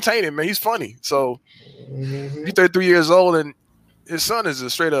was entertaining, man. He's funny. So he's 33 years old, and his son is a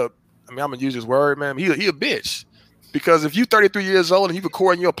straight up, I'm gonna use his word, man. He a bitch. Because if you 33 years old and you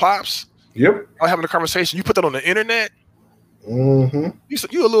recording your pops, or having a conversation, you put that on the internet, you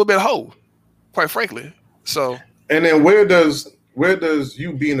a little bit hoe, quite frankly. So, and then where does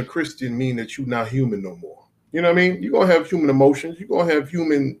you being a Christian mean that you're not human no more? You know what I mean? You're gonna have human emotions. You're gonna have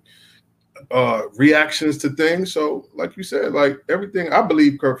human reactions to things. So, like you said, like everything I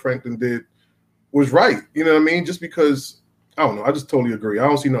believe Kirk Franklin did was right. You know what I mean? Just because, I don't know. I just totally agree. I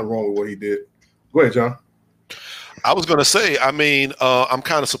don't see nothing wrong with what he did. Go ahead, John. I was going to say, I mean, I'm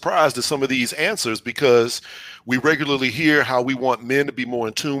kind of surprised at some of these answers because we regularly hear how we want men to be more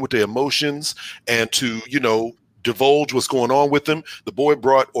in tune with their emotions and to, divulge what's going on with them. The boy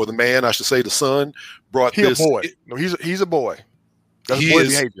or the man, I should say, the son brought this. He's a boy. No, he's a boy. That's boy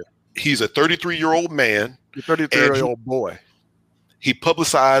behavior. He's a 33-year-old man. A 33-year-old boy. He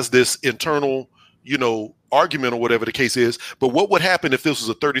publicized this internal, argument or whatever the case is. But what would happen if this was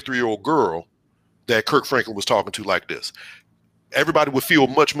a 33-year-old girl that Kirk Franklin was talking to like this? Everybody would feel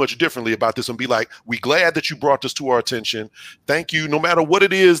much, much differently about this and be like, we glad that you brought this to our attention. Thank you. No matter what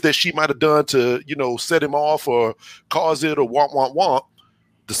it is that she might have done to, set him off or cause it or womp.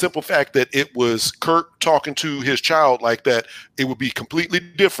 The simple fact that it was Kirk talking to his child like that, it would be completely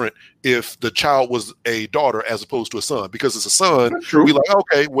different if the child was a daughter as opposed to a son. Because it's a son, we like,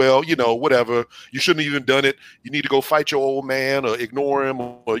 okay, well, whatever. You shouldn't have even done it. You need to go fight your old man or ignore him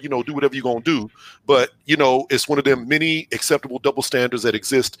or, do whatever you're going to do. But, it's one of them many acceptable double standards that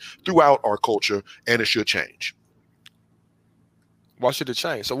exist throughout our culture, and it should change. Why should it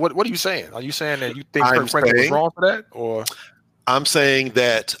change? So what are you saying? Are you saying that you think Kirk Franklin was wrong for that? Or I'm saying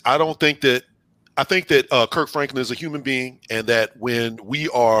that I think that Kirk Franklin is a human being, and that when we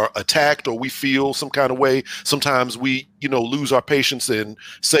are attacked or we feel some kind of way, sometimes we, lose our patience and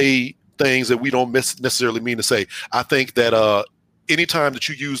say things that we don't necessarily mean to say. I think that anytime that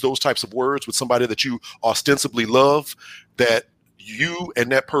you use those types of words with somebody that you ostensibly love, that you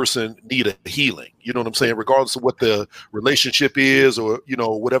and that person need a healing. You know what I'm saying? Regardless of what the relationship is, or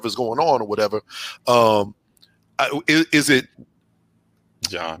whatever's going on or whatever. Is it,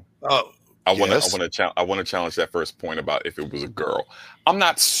 John? I Yes. want to challenge that first point about if it was a girl. I'm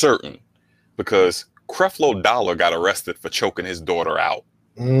not certain, because Creflo Dollar got arrested for choking his daughter out,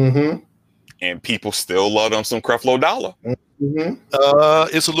 and people still love them some Creflo Dollar.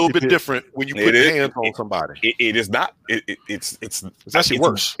 It's a little bit different when you put hands on somebody. It is not. It's actually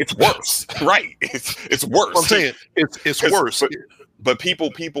worse. It's worse, right? It's worse. I'm saying it's worse. But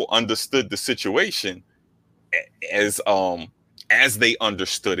people understood the situation as they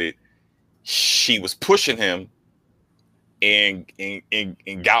understood it. She was pushing him and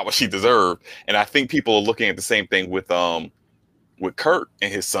got what she deserved. And I think people are looking at the same thing with Kurt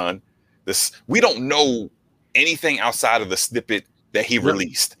and his son. We don't know anything outside of the snippet that he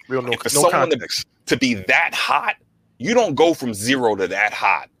released. We don't know. For someone to be that hot, you don't go from 0 to that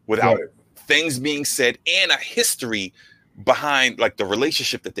hot without things being said and a history behind, like, the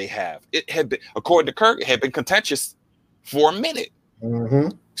relationship that they have. It had been, according to Kirk, it had been contentious for a minute.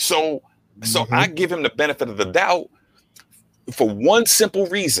 So I give him the benefit of the doubt for one simple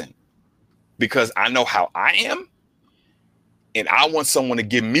reason, because I know how I am, and I want someone to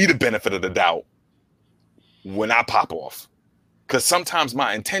give me the benefit of the doubt when I pop off. Because sometimes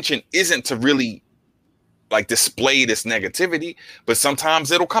my intention isn't to really, like, display this negativity, but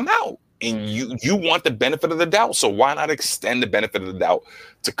sometimes it'll come out, and you want the benefit of the doubt. So why not extend the benefit of the doubt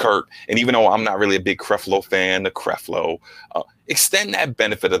to Kurt? And even though I'm not really a big Creflo fan, extend that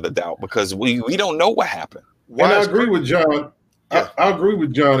benefit of the doubt, because we don't know what happened. And I agree with John. I agree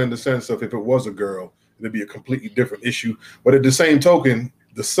with John in the sense of, if it was a girl, it'd be a completely different issue. But at the same token,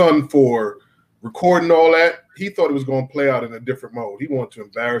 the son, for recording all that, he thought it was going to play out in a different mode. He wanted to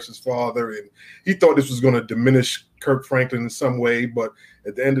embarrass his father, and he thought this was going to diminish Kirk Franklin in some way. But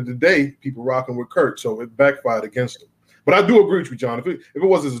at the end of the day, people rocking with Kurt, so it backfired against him. But I do agree with you, John. If it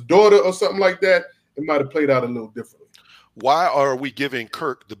was his daughter or something like that, it might have played out a little differently. Why are we giving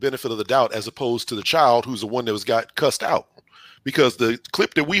Kirk the benefit of the doubt as opposed to the child, who's the one that got cussed out? Because the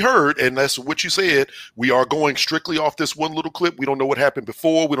clip that we heard, and that's what you said, we are going strictly off this one little clip. We don't know what happened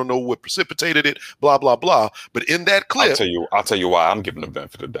before. We don't know what precipitated it, blah, blah, blah. But in that clip... I'll tell you why I'm giving the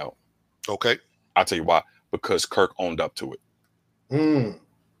benefit of the doubt. Okay. I'll tell you why. Because Kirk owned up to it.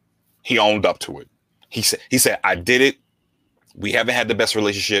 He owned up to it. He said, I did it. We haven't had the best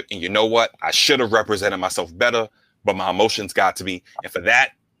relationship. And you know what? I should have represented myself better, but my emotions got to me. And for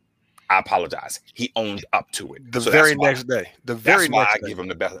that, I apologize. He owned up to it. The very next day. That's why I give him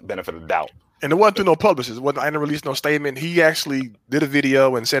the benefit of the doubt. And it wasn't through no publicist. I didn't release no statement. He actually did a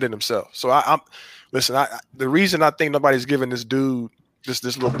video and said it himself. So the reason I think nobody's giving this dude, this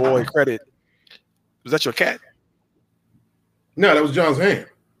little boy, credit. Was that your cat? No, that was John's hand.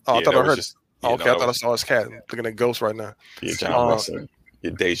 Oh, I thought I heard it. I thought I saw his cat. I'm looking at Ghost right now. Yeah, John Russell.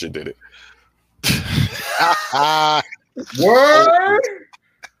 Yeah, Deja did it. Word?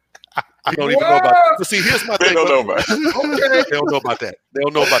 I don't even know about that. But see, here's my thing. They don't know about it. Okay. They don't know about that. They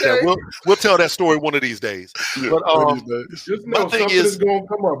don't know about that. We'll tell that story one of these days. Yeah, but just know something is going to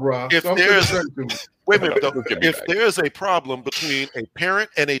come up, Rob. If there's a problem between a parent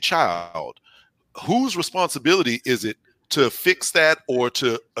and a child, whose responsibility is it to fix that or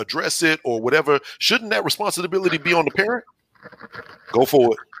to address it or whatever? Shouldn't that responsibility be on the parent? Go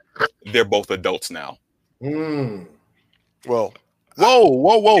for it. They're both adults now. Well,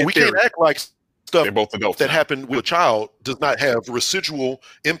 whoa. We can't act like stuff They're both adults that now. happened with a child does not have residual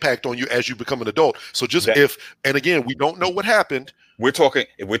impact on you as you become an adult. So and again, we don't know what happened. If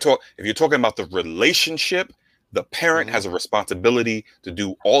you're talking about the relationship, the parent has a responsibility to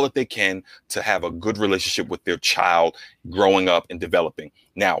do all that they can to have a good relationship with their child growing up and developing.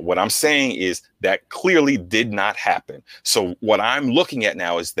 Now, what I'm saying is that clearly did not happen. So what I'm looking at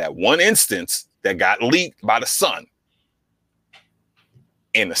now is that one instance that got leaked by the son.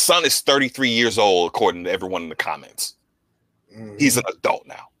 And the son is 33 years old, according to everyone in the comments. He's an adult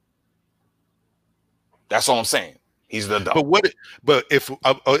now. That's all I'm saying. He's the adult. But if,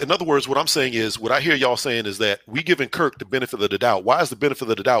 in other words, what I'm saying is, what I hear y'all saying is that we giving Kirk the benefit of the doubt. Why is the benefit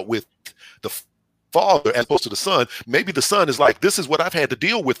of the doubt with the father as opposed to the son? Maybe the son is like, this is what I've had to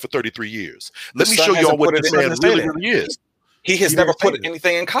deal with for 33 years. Let me show y'all what this man really is. He has never put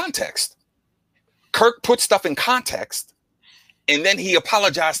anything in context. Kirk put stuff in context, and then he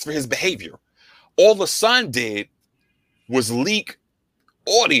apologized for his behavior. All the son did was leak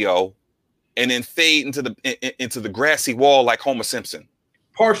audio and then fade into the grassy wall like Homer Simpson.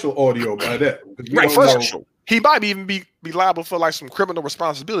 Partial audio by that. Right, partial. He might even be liable for like some criminal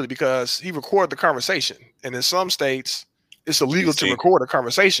responsibility because he recorded the conversation. And in some states, it's illegal to record a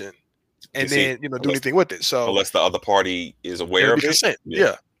conversation and then do anything with it. So unless the other party is aware of it, consent.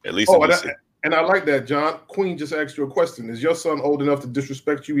 Yeah. At least. And I like that, John. Queen just asked you a question. Is your son old enough to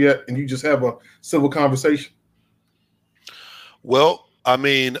disrespect you yet? And you just have a civil conversation? Well, I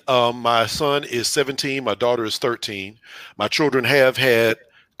mean, my son is 17. My daughter is 13. My children have had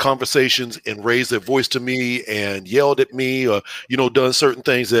conversations and raised their voice to me and yelled at me or, done certain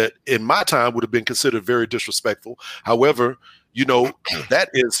things that in my time would have been considered very disrespectful. However, that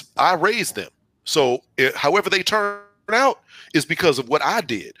is, I raised them. So however they turn out is because of what I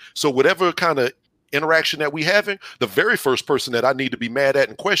did. So whatever kind of interaction that we having, the very first person that I need to be mad at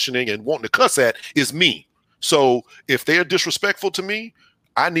and questioning and wanting to cuss at is me. So if they're disrespectful to me,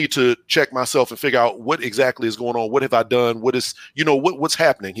 I need to check myself and figure out what exactly is going on. What have I done? What is, what's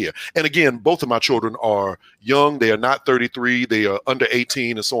happening here? And again, both of my children are young. They are not 33. They are under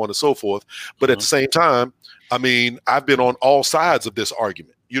 18 and so on and so forth. But at the same time, I mean, I've been on all sides of this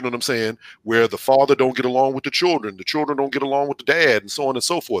argument. You know what I'm saying? Where the father don't get along with the children don't get along with the dad, and so on and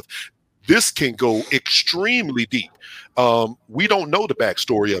so forth. This can go extremely deep. We don't know the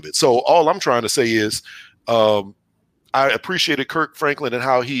backstory of it. So all I'm trying to say is, I appreciated Kirk Franklin and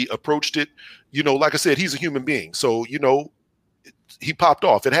how he approached it. Like I said, he's a human being. So, he popped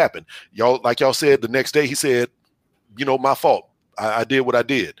off. It happened. Like y'all said, the next day he said, my fault. I did what I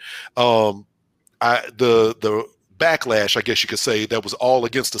did. The backlash, I guess you could say, that was all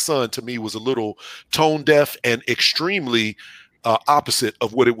against the son to me was a little tone deaf and extremely opposite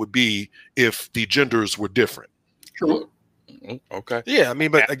of what it would be if the genders were different. True. Okay. Yeah, I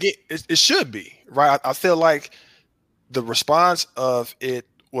mean, but again, it should be, right? I feel like the response of it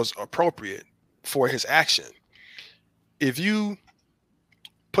was appropriate for his action. If you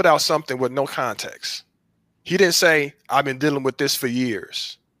put out something with no context, he didn't say, I've been dealing with this for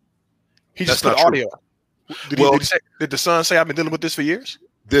years. He just put audio. Did the son say, I've been dealing with this for years?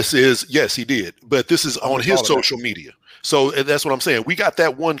 Yes, he did. But this is on his social media. So that's what I'm saying. We got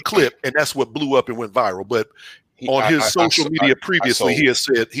that one clip, and that's what blew up and went viral. But on his social media previously, he has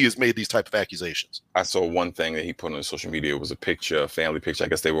said he has made these type of accusations. I saw one thing that he put on his social media. It was a family picture. I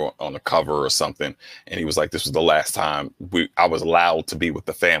guess they were on the cover or something. And he was like, this was the last time I was allowed to be with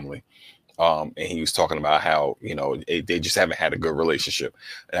the family. And he was talking about how, they just haven't had a good relationship.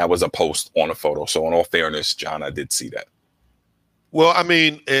 And that was a post on a photo. So in all fairness, John, I did see that. Well, I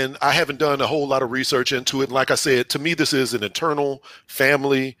mean, and I haven't done a whole lot of research into it. And like I said, to me, this is an internal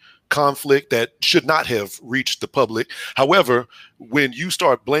family conflict that should not have reached the public. However, when you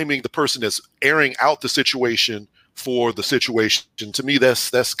start blaming the person that's airing out the situation for the situation, to me,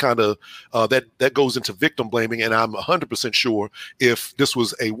 that's kind of that goes into victim blaming. And I'm 100% sure if this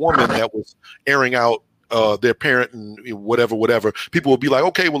was a woman that was airing out their parent and whatever, people will be like,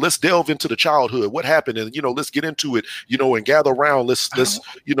 okay, well, let's delve into the childhood. What happened? And, let's get into it, and gather around. Let's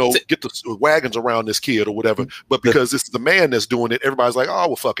get the wagons around this kid or whatever. But because it's the man that's doing it, everybody's like, oh,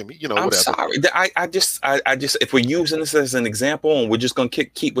 well, fuck him, whatever. I'm sorry. I just, if we're using this as an example and we're just going to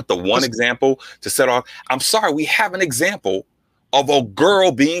keep with the one example to set off, I'm sorry, we have an example of a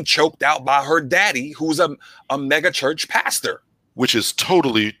girl being choked out by her daddy, who's a mega church pastor. Which is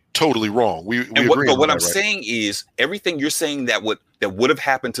totally wrong. We agree. But what I'm saying is everything you're saying that would have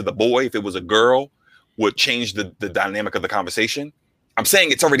happened to the boy if it was a girl would change the dynamic of the conversation. I'm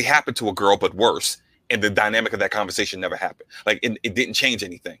saying it's already happened to a girl, but worse. And the dynamic of that conversation never happened. Like it didn't change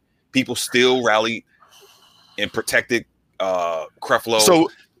anything. People still rallied and protected Creflo.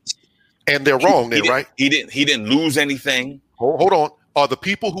 So, and they're wrong then, right? He didn't lose anything. Hold on. Are the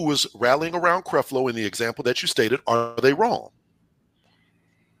people who was rallying around Creflo in the example that you stated, are they wrong?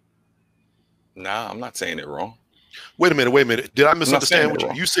 Nah, I'm not saying it wrong. Wait a minute. Did I misunderstand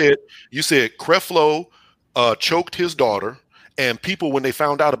what you said? You said Creflo choked his daughter, and people, when they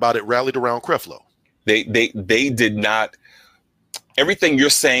found out about it, rallied around Creflo. They did not. Everything you're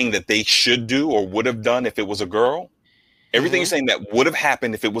saying that they should do or would have done if it was a girl, everything you're saying that would have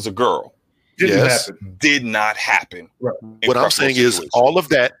happened if it was a girl, did not happen. Right. What I'm saying is all of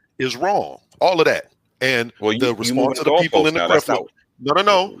that is wrong. All of that. And the response of the people in the Creflo.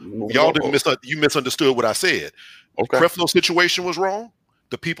 No. Y'all you misunderstood what I said. Okay. Creflo's situation was wrong.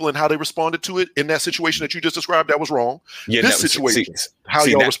 The people and how they responded to it in that situation that you just described, that was wrong. Yeah, this situation, how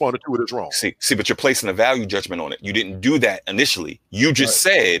y'all responded to it is wrong. See, but you're placing a value judgment on it. You didn't do that initially. You just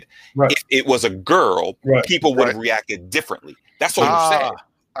said if it was a girl, people would have reacted differently. That's all you said.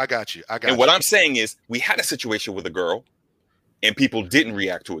 I got you. And what I'm saying is we had a situation with a girl and people didn't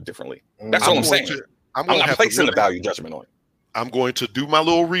react to it differently. That's all I'm saying. I'm not placing a value judgment on it. I'm going to do my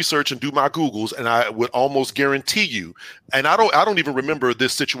little research and do my Googles, and I would almost guarantee you. And I don't even remember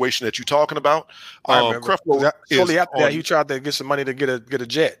this situation that you're talking about. I remember. Shortly after that, on, he tried to get some money to get a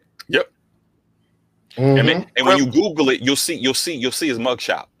jet. Yep. And when you Google it, you'll see his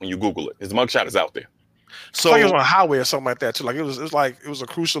mugshot. When you Google it, his mugshot is out there. So it was on a highway or something like that too. Like it was a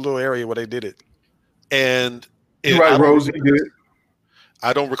crucial little area where they did it. And right, Rosie did.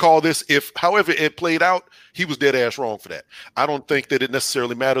 I don't recall this. However it played out, he was dead ass wrong for that. I don't think that it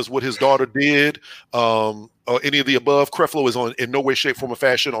necessarily matters what his daughter did, or any of the above. Creflo is in no way, shape, form, or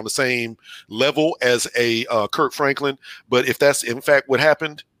fashion on the same level as a Kirk Franklin. But if that's in fact what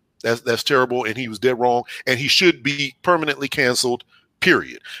happened, that's terrible, and he was dead wrong, and he should be permanently canceled.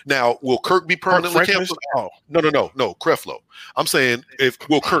 Period. Now, will Kirk be permanently canceled? Oh, no, Creflo. I'm saying,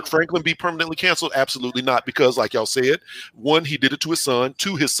 will Kirk Franklin be permanently canceled? Absolutely not, because like y'all said, 1, he did it to his son.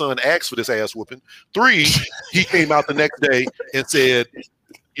 2, his son asked for this ass whooping. 3, he came out the next day and said,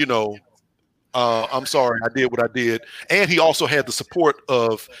 I'm sorry, I did what I did. And he also had the support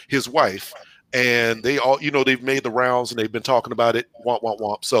of his wife. And they all, they've made the rounds and they've been talking about it. Womp, womp,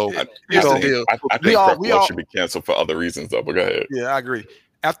 womp. So, I think Creflo should be canceled for other reasons, though. But go ahead. Yeah, I agree.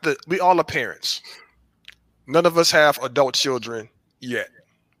 We all are parents. None of us have adult children yet.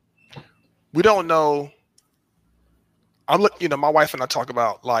 We don't know. My wife and I talk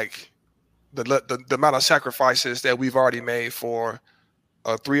about like the amount of sacrifices that we've already made for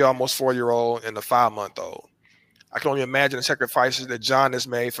a 3, almost 4-year-old and a 5-month-old. I can only imagine the sacrifices that John has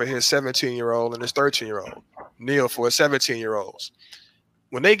made for his 17-year-old and his 13-year-old. Neil for his 17-year-olds.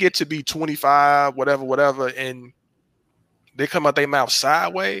 When they get to be 25, whatever, and they come out their mouth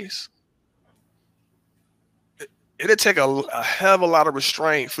sideways, it'll take a hell of a lot of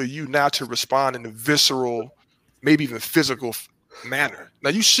restraint for you now to respond in a visceral, maybe even physical manner. Now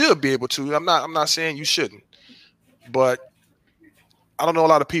you should be able to. I'm not saying you shouldn't, but I don't know a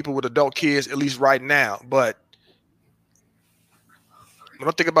lot of people with adult kids, at least right now, but when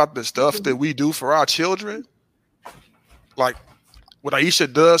I think about the stuff that we do for our children, like what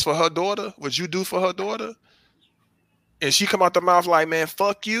Aisha does for her daughter, what you do for her daughter, and she come out the mouth like, man,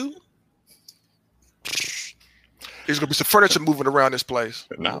 fuck you. There's going to be some furniture moving around this place.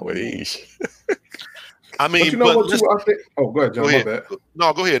 Nowadays. I mean, I think, go ahead, John. My bad.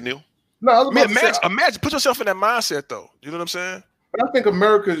 No, go ahead, Neil. No, imagine, put yourself in that mindset, though. You know what I'm saying? But I think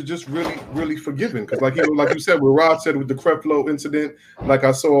America is just really, really forgiving because, like you said, what Rod said with the Creflo incident, like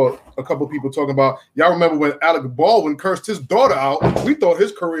I saw a couple of people talking about. Y'all remember when Alec Baldwin cursed his daughter out? We thought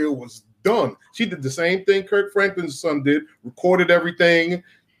his career was done. She did the same thing Kirk Franklin's son did, recorded everything,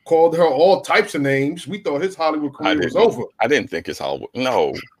 called her all types of names. We thought his Hollywood career was over. I didn't think his Hollywood.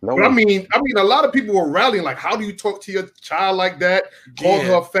 No. But I mean, a lot of people were rallying like, "How do you talk to your child like that? Called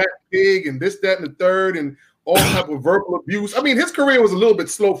her a fat pig and this, that, and the third, and all type of verbal abuse." I mean, his career was a little bit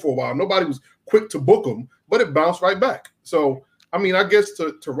slow for a while. Nobody was quick to book him, but it bounced right back. So, I mean, I guess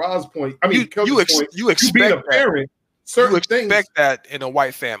to Rod's point, I mean, you expect being a parent, certain things that in a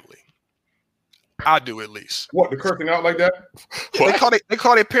white family. I do, at least. What, the cursing out like that? Yeah, they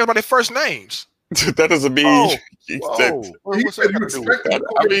call their parents by their first names. That doesn't mean. I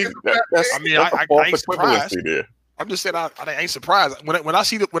ain't surprised. There. I'm just saying I ain't surprised when I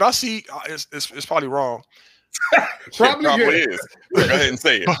see it's probably wrong. Probably is. Go ahead and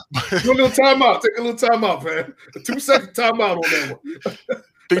say it. Take a little time out. Take a little time out, man. A 2-second time out on that one.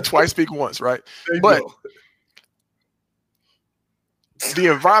 Think twice, speak once, right? But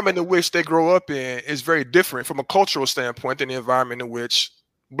the environment in which they grow up in is very different from a cultural standpoint than the environment in which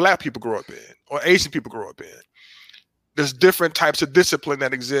Black people grow up in or Asian people grow up in. There's different types of discipline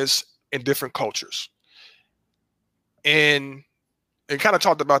that exists in different cultures. And kind of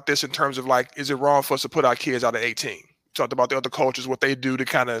talked about this in terms of like, is it wrong for us to put our kids out at 18? Talked about the other cultures, what they do to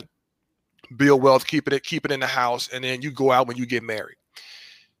kind of build wealth, keep it in the house, and then you go out when you get married.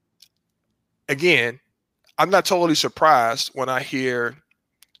 Again, I'm not totally surprised when I hear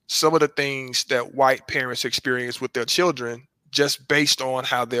some of the things that white parents experience with their children just based on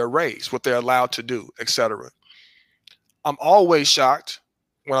how they're raised, what they're allowed to do, etc. I'm always shocked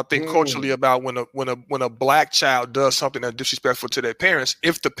when I think culturally about when a Black child does something that's disrespectful to their parents,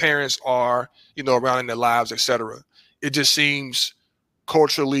 if the parents are, around in their lives, etc. It just seems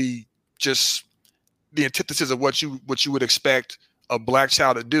culturally just the antithesis of what you would expect a Black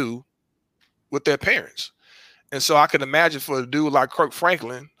child to do with their parents. And so I can imagine for a dude like Kirk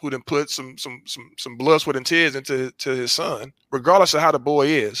Franklin, who then put some blood, sweat, and tears into his son, regardless of how the boy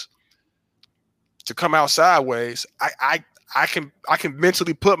is, to come out sideways. I can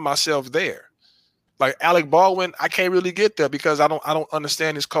mentally put myself there. Like Alec Baldwin, I can't really get there because I don't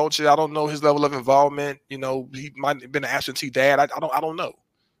understand his culture. I don't know his level of involvement. You know, he might have been an absentee dad. I don't know.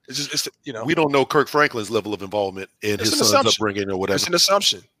 It's you know, we don't know Kirk Franklin's level of involvement in his son's upbringing or whatever. It's an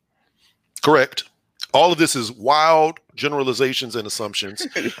assumption. Correct. All of this is wild generalizations and assumptions.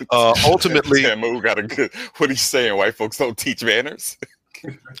 Ultimately, got a good. What are you saying? White folks don't teach manners.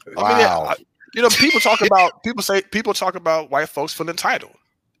 Wow. I mean, you know, people talk about white folks feeling entitled,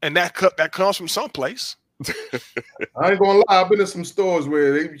 and that comes from someplace. I ain't gonna lie. I've been in some stores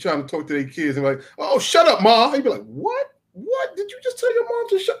where they be trying to talk to their kids and like, "Oh, shut up, mom." They be like, "What? What did you just tell your mom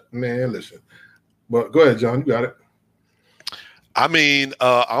to shut?" Man, listen. But go ahead, John. You got it. I mean,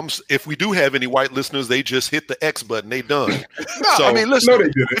 if we do have any white listeners, they just hit the X button. They done. No, So, I mean, listen. No, they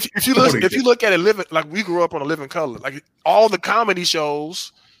didn't. If you look at it, like we grew up on A Living Color, like all the comedy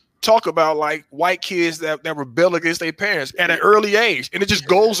shows talk about like white kids that rebel against their parents at an early age, and it just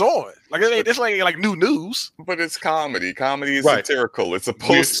goes on. Like it's like new news. But it's comedy. Comedy is Right. satirical. It's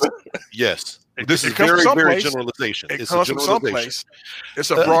supposed to. Yes. It This is comes from very, very someplace. generalization. It It's comes a from generalization. someplace.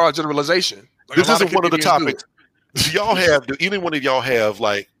 It's a broad generalization. Like This a lot isn't one of the comedians do topics. it. Do any one of y'all have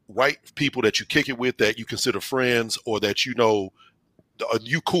like white people that you kick it with that you consider friends or that you know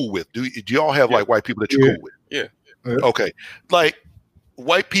you cool with? Do y'all have like white people that you're cool with? Yeah. Okay. Like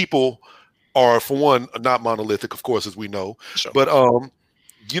white people are, for one, not monolithic, of course, as we know. Sure. But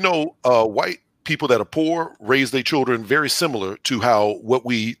white people that are poor raise their children very similar to how what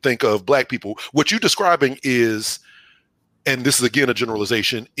we think of black people. What you're describing is, and this is again a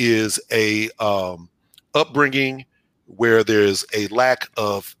generalization, is a upbringing where there's a lack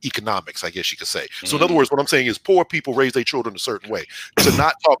of economics, I guess you could say. So in other words, what I'm saying is poor people raise their children a certain way, to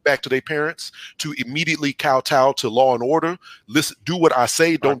not talk back to their parents, to immediately kowtow to law and order, listen, do what I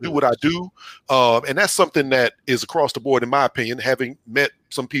say, don't do what I do. And that's something that is across the board, in my opinion, having met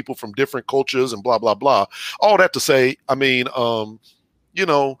some people from different cultures and blah, blah, blah. All that to say, I mean, you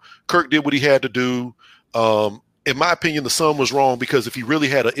know, Kirk did what he had to do. In my opinion, the son was wrong because if he really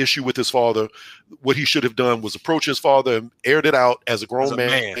had an issue with his father, what he should have done was approach his father and aired it out as a grown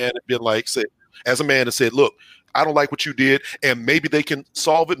man and been like, said, as a man, and said, look, I don't like what you did. And maybe they can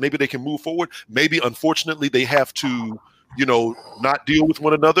solve it. Maybe they can move forward. Maybe, unfortunately, they have to, you know, not deal with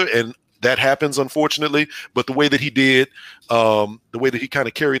one another. And that happens, unfortunately. But the way that he did, the way that he kind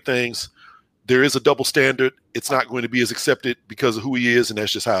of carried things, there is a double standard. It's not going to be as accepted because of who he is. And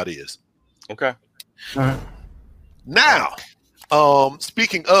that's just how it is. Okay. All right. Now,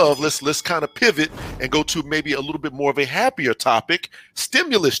 speaking of, let's kind of pivot and go to maybe a little bit more of a happier topic: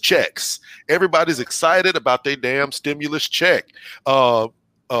 stimulus checks. Everybody's excited about their damn stimulus check. Joe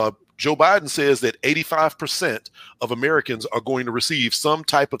Biden says that 85% of Americans are going to receive some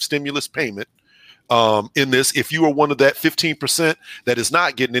type of stimulus payment. In this, if you are one of that 15% that is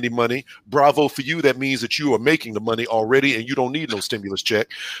not getting any money, bravo for you. That means that you are making the money already and you don't need no stimulus check.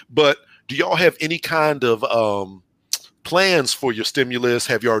 But do y'all have any kind of plans for your stimulus?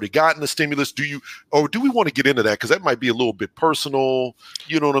 Have you already gotten the stimulus? Do we want to get into that? Because that might be a little bit personal.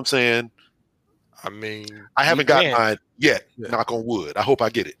 You know what I'm saying? I mean, I haven't gotten mine yet. Yeah. Knock on wood. I hope I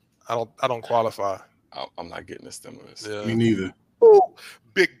get it. I don't qualify. I'm not getting the stimulus. Yeah. Me neither. Ooh,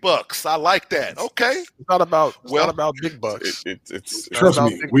 big bucks. I like that. Okay. It's not about big bucks. It's trust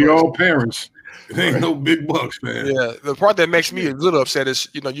me, we all parents. It ain't no big bucks, man. Yeah. The part that makes me a little upset is,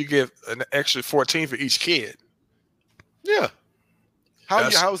 you know, you give an extra 14 for each kid. Yeah. How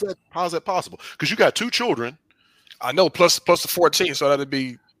is that possible? Because you got 2 children. I know, plus the 14, so that'd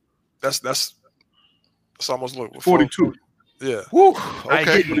be that's almost like 42. Yeah. Woo.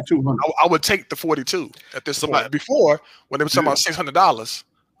 Okay. I would take the 42 at this point. Before, when they were talking about $600,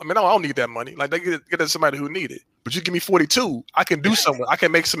 I mean, I don't need that money. Like, they get it to somebody who need it. But you give me 42, I can do something. I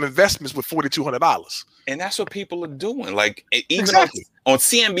can make some investments with $4,200. And that's what people are doing. Like, even Exactly. on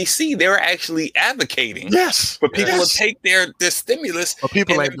CNBC, they're actually advocating for people to take their stimulus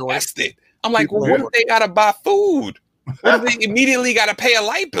people and ain't doing invest it. I'm like, well, what if they got to buy food? What if they immediately got to pay a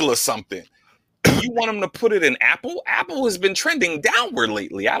light bill or something? You want them to put it in Apple? Apple has been trending downward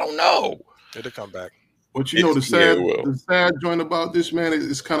lately. I don't know. It'll come back. But you know, the sad joint about this, man,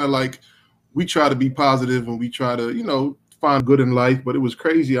 it's kind of like we try to be positive and we try to, you know, find good in life. But it was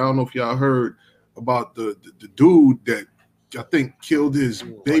crazy. I don't know if y'all heard about the dude that I think killed his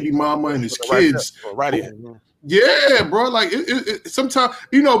baby mama and his kids. Yeah, bro. Like sometimes,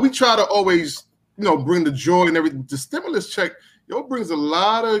 you know, we try to always, you know, bring the joy and everything. The stimulus check, brings a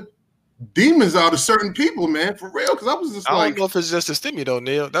lot of demons out of certain people, man, for real. Because I was just I don't know if it's just a stimulus,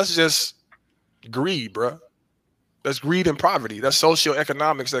 Neil. That's just greed, bro. That's greed and poverty. That's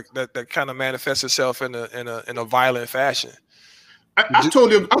socioeconomics that kind of manifests itself in a violent fashion. I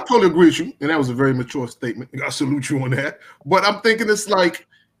totally agree with you, and that was a very mature statement. I salute you on that. But I'm thinking it's like,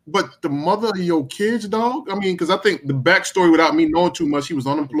 but the mother of your kids, dog. I mean, because I think the backstory, without me knowing too much, he was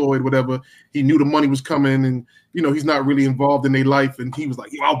unemployed, whatever. He knew the money was coming, and he's not really involved in their life. And he was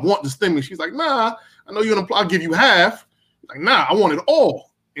like, I want the stimulus. She's like, nah, I know you're unemployed. I'll give you half. Like, nah, I want it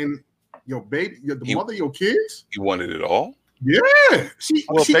all. And your baby, the mother of your kids, he wanted it all. Yeah, she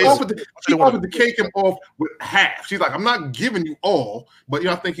offered to cake him off with half. She's like, I'm not giving you all, but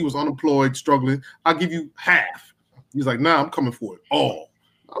I think he was unemployed, struggling. I'll give you half. He's like, nah, I'm coming for it all.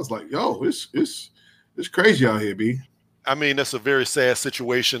 I was like, yo, it's crazy out here, B. I mean, that's a very sad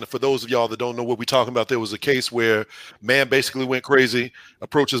situation. For those of y'all that don't know what we're talking about, there was a case where man basically went crazy,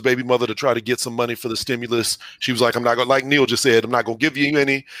 approached his baby mother to try to get some money for the stimulus. She was like, I'm not going to, like Neil just said, I'm not going to give you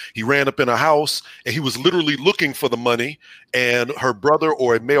any. He ran up in her house and he was literally looking for the money. And her brother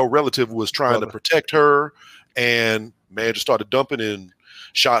or a male relative was trying to protect her. And man just started dumping and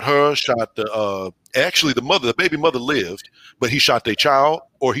shot her, shot the, actually the baby mother lived, but he shot a child,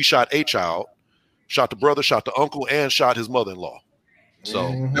 shot the brother, shot the uncle, and shot his mother-in-law. So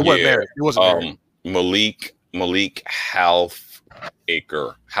it wasn't married. It wasn't married. Malik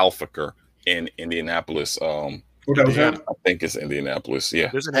Halfaker in Indianapolis. I think it's Indianapolis.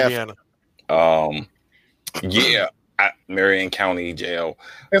 Yeah, it's in Indiana. Yeah, at Marion County Jail.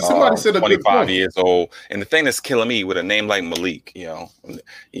 And somebody said 25 years old. And the thing that's killing me with a name like Malik,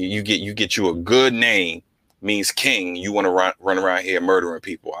 you get you a good name. Means king. You want to run around here murdering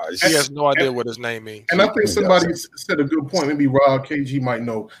people. He has no idea what his name means. And I think somebody said a good point. Maybe Rob KG might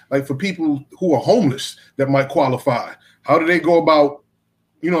know. Like for people who are homeless that might qualify, how do they go about,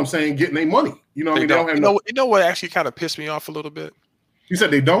 getting their money? They don't have you know what actually kind of pissed me off a little bit? You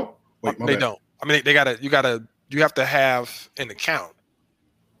said they don't? Wait, they don't. I mean, you have to have an account,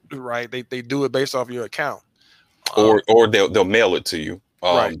 right? They do it based off your account. Or they'll mail it to you.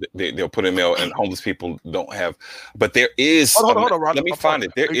 Right. They'll put in mail, and homeless people don't have. But there is. Hold on, Rob. Let me find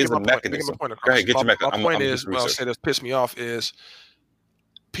it. There is a mechanism. Go ahead, get your mechanism. My point is, what I say that's pissed me off is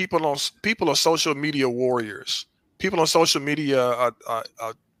people are social media warriors. People on social media are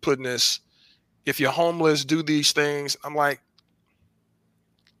putting this. If you're homeless, do these things. I'm like,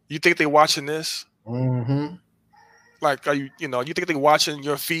 you think they're watching this? Mm-hmm. Like, are you think they're watching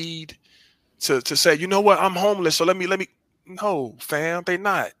your feed to say, you know what, I'm homeless, so let me. No, fam, they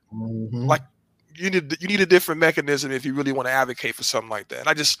not. Mm-hmm. Like you need a different mechanism if you really want to advocate for something like that.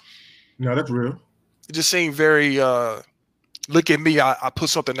 And no, that's real. It just seemed very look at me, I put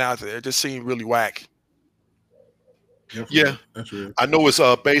something out there. It just seemed really whack. Yeah, that's real. I know it's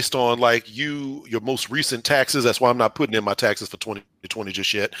based on like your most recent taxes. That's why I'm not putting in my taxes for 2020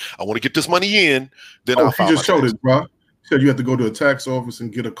 just yet. I want to get this money in. Then I'll file. You just showed it, bro. Said you have to go to a tax office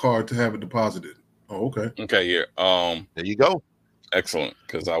and get a card to have it deposited. Oh, okay. Okay, yeah. There you go. Excellent,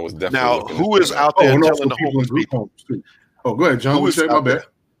 because I was definitely now. Who is out there telling the homeless people? Oh, go ahead, John. My bad.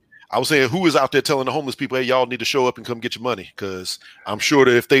 I was saying, who is out there telling the homeless people, "Hey, y'all need to show up and come get your money"? Because I'm sure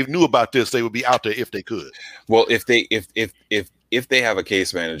that if they knew about this, they would be out there if they could. Well, if they have a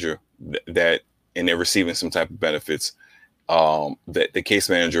case manager that and they're receiving some type of benefits, that the case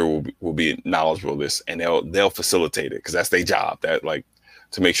manager will be knowledgeable of this, and they'll facilitate it because that's their job. That like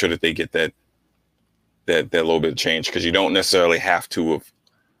to make sure that they get that little bit of change, because you don't necessarily have to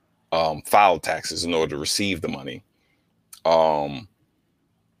have filed taxes in order to receive the money.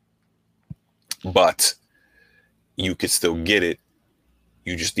 But you could still get it.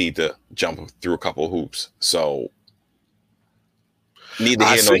 You just need to jump through a couple of hoops. So neither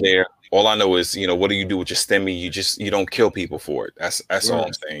here nor there. All I know is, what do you do with your STEMI? You don't kill people for it. That's all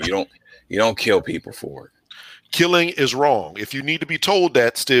I'm saying. You don't kill people for it. Killing is wrong. If you need to be told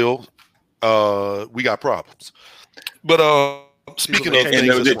that still, we got problems. But speaking of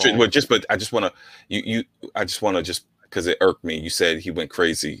things, but I just want to just because it irked me. You said he went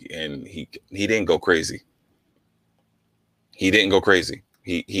crazy, and he didn't go crazy. He didn't go crazy.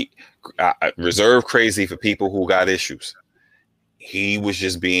 He reserved crazy for people who got issues. He was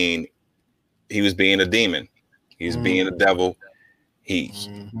just being a demon. He was being a devil. He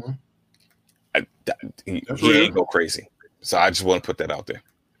didn't go crazy. So I just want to put that out there.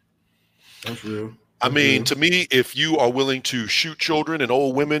 That's real. I mean, to me, if you are willing to shoot children and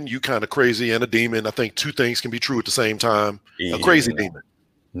old women, you kind of crazy and a demon. I think two things can be true at the same time. A crazy demon.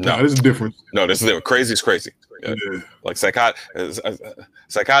 No, there's a difference. No, this is different. Crazy is crazy. Yeah. Like psychotic is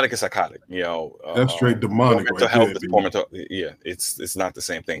psychotic. That's straight demonic. Mental health is poor mental. Yeah, it's not the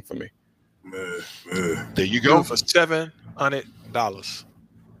same thing for me. Man. There you go. For $700.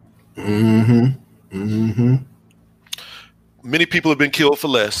 Mm-hmm. Many people have been killed for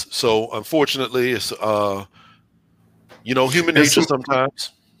less. So unfortunately, it's You know, human nature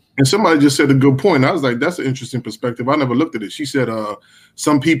sometimes. And somebody just said a good point. I was like, that's an interesting perspective. I never looked at it. She said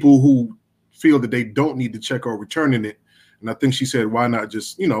some people who feel that they don't need to check or returning it. And I think she said, why not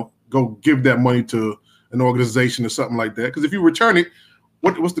just, go give that money to an organization or something like that? Because if you return it,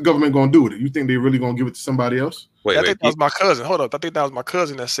 what's the government going to do with it? You think they're really going to give it to somebody else? I think that was my cousin. Hold up. I think that was my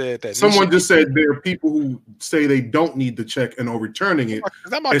cousin that said that. Someone just said there are people who say they don't need the check and are returning it.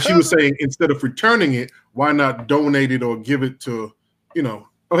 Is that my and cousin? She was saying instead of returning it, why not donate it or give it to, oh,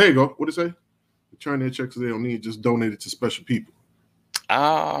 here you go. What did it say? Return their checks they don't need, just donate it to special people.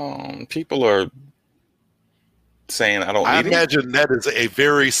 People are saying I don't need it. I imagine that is a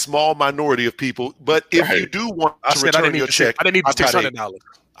very small minority of people. But if you do want to return your check, I didn't need the $600.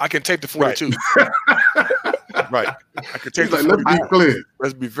 I can take the 42. Right. I can take the 42. Let's be clear.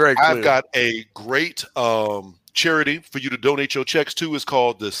 Let's be very clear. I've got a great charity for you to donate your checks to. It's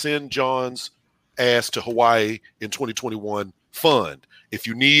called the Send John's Ass to Hawaii in 2021 Fund. If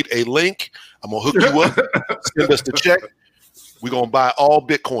you need a link, I'm going to hook you up. Send us the check. We're going to buy all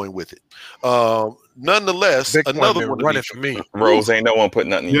Bitcoin with it. Nonetheless, Bitcoin another one running for me. Rose, ain't no one put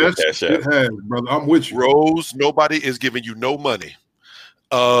nothing in your cash app. It has, brother. I'm with you. Rose, nobody is giving you no money.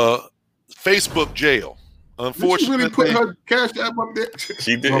 Facebook jail. Unfortunately, did she really put her cash app up there?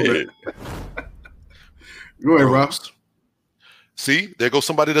 She did. Go ahead, Ross. See, there goes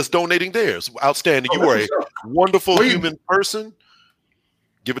somebody that's donating theirs. Outstanding. You are a wonderful human person.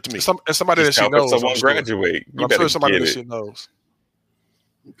 Give it to me. Somebody that she knows. Someone graduate. I'm sure somebody that she knows.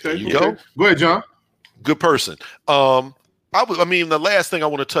 Okay, you go. Go ahead, John. Good person. The last thing I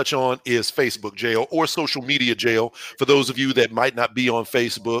want to touch on is Facebook jail or social media jail. For those of you that might not be on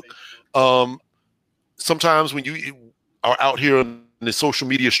Facebook, sometimes when you are out here in the social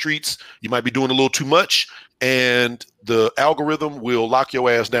media streets, you might be doing a little too much, and the algorithm will lock your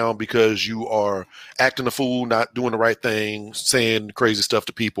ass down because you are acting a fool, not doing the right thing, saying crazy stuff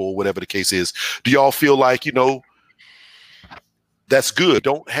to people, whatever the case is. Do y'all feel like, that's good?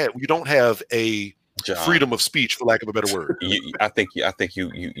 You don't have a John, freedom of speech, for lack of a better word. I think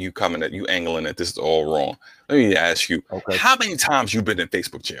you coming at you angling at this is all wrong. Let me ask you, how many times you been in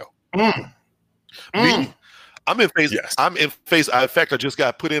Facebook jail? Me? I'm in Facebook. Yes. I'm in Facebook. In fact, I just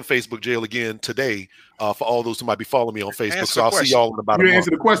got put in Facebook jail again today. For all those who might be following me on Facebook, so I'll see y'all in about a month. You answer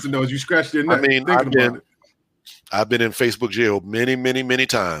the question though, as you scratched your neck. I've been in Facebook jail many, many, many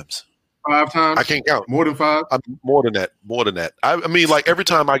times. 5 times? I can't count. More than 5? More than that. I mean, like every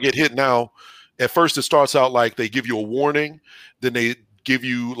time I get hit now, at first it starts out like they give you a warning, then they give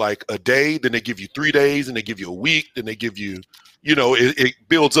you like a day, then they give you 3 days, and they give you a week, then they give you, it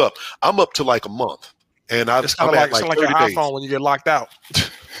builds up. I'm up to like a month. And it's kind of like your iPhone when you get locked out.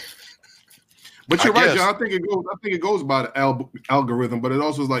 But you're right, John. I think it goes by the algorithm, but it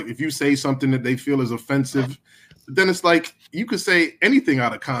also is like if you say something that they feel is offensive, then it's like you could say anything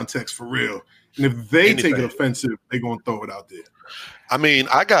out of context for real. And if they take it offensive, they're gonna throw it out there. I mean,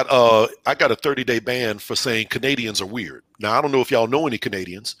 I got a 30-day ban for saying Canadians are weird. Now I don't know if y'all know any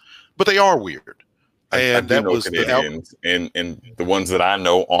Canadians, but they are weird. And that was Canadians, and the ones that I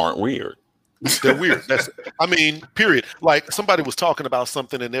know aren't weird. They're weird. Period. Like somebody was talking about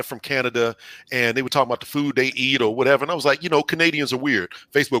something and they're from Canada and they were talking about the food they eat or whatever. And I was like, Canadians are weird.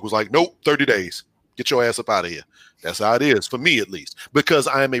 Facebook was like, nope, 30 days. Get your ass up out of here. That's how it is for me, at least, because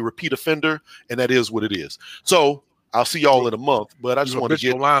I am a repeat offender and that is what it is. So I'll see y'all in a month, but I just want to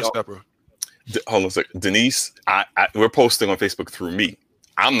get line stepper. Hold on a second. Denise, we're posting on Facebook through me.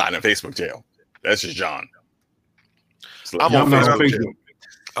 I'm not in Facebook jail. That's just John. I'm on Facebook.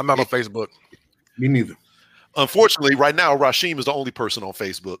 I'm not on Facebook. Me neither. Unfortunately, right now, Rasheem is the only person on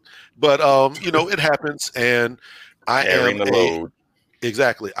Facebook. But it happens, and I am the load.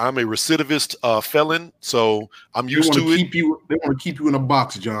 Exactly. I'm a recidivist felon, so I'm used to it. They want to keep you in a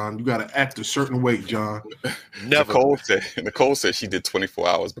box, John. You got to act a certain way, John. Never. Nicole said she did 24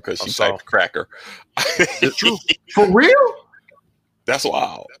 hours because she typed cracker. It's true. For real? That's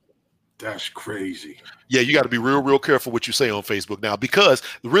wild. That's crazy. Yeah, you got to be real, real careful what you say on Facebook now, because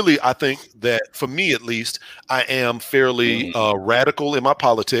really, I think that for me, at least, I am fairly radical in my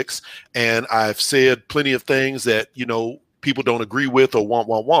politics, and I've said plenty of things that, people don't agree with or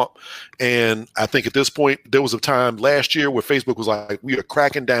want. And I think at this point, there was a time last year where Facebook was like, we are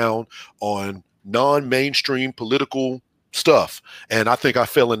cracking down on non-mainstream political stuff. And I think I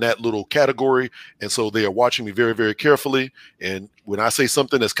fell in that little category. And so they are watching me very, very carefully. And when I say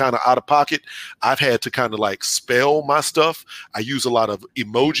something that's kind of out of pocket, I've had to kind of like spell my stuff. I use a lot of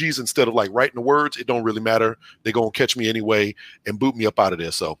emojis instead of like writing the words. It don't really matter. They're going to catch me anyway and boot me up out of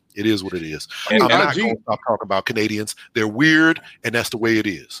there. So it is what it is. I'm not going to stop talking about Canadians. They're weird. And that's the way it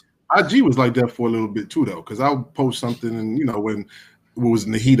is. IG was like that for a little bit too, though, because I would post something, and when it was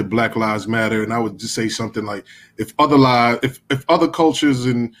in the heat of Black Lives Matter, and I would just say something like, if other cultures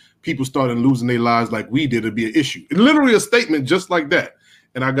and people started losing their lives like we did, it'd be an issue. Literally a statement just like that.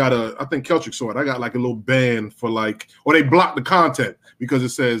 And I think Keltrick saw it. I got like a little ban for or they blocked the content because it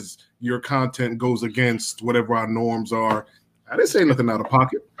says your content goes against whatever our norms are. I didn't say nothing out of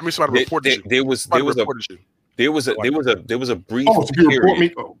pocket. I mean, somebody reported you. There was a brief so you report me?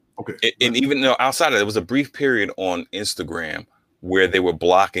 period. Oh, okay. And even though outside of that, there was a brief period on Instagram where they were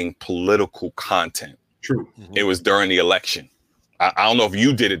blocking political content. True. It was during the election. I don't know if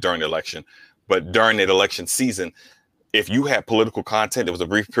you did it during the election, but during the election season, if you had political content, there was a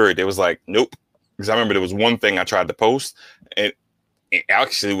brief period. It was like, nope. Because I remember there was one thing I tried to post, and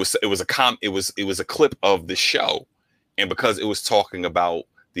actually it was a clip of the show, and because it was talking about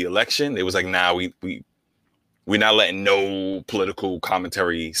the election, it was like, nah, we're not letting no political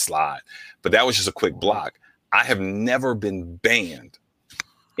commentary slide. But that was just a quick block. I have never been banned,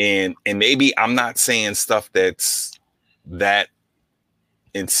 and maybe I'm not saying stuff that's that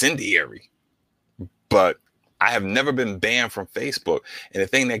incendiary, but I have never been banned from Facebook. And the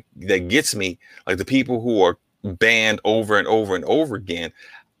thing that gets me, like the people who are banned over and over and over again,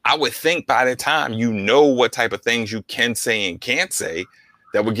 I would think by the time what type of things you can say and can't say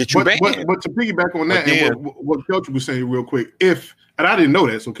that would get you banned. But to piggyback on that, and what Keltrick was saying real quick, and I didn't know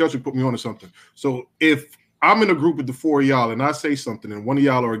that, so Keltrick put me on to something. So if I'm in a group with the four of y'all and I say something and one of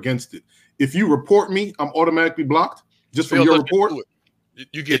y'all are against it, if you report me, I'm automatically blocked just from your report?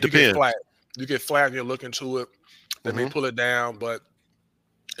 You get flagged. You get flagged, you look into it, they may pull it down, but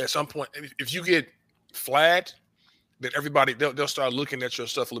at some point, if you get flagged, then everybody they'll start looking at your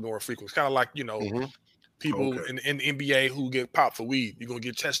stuff a little more frequent. It's kind of like people in the NBA who get popped for weed. You're gonna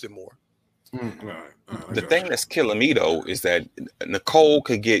get tested more. The thing that's killing me though is that Nicole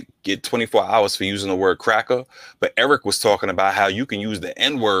could get 24 hours for using the word cracker, but Eric was talking about how you can use the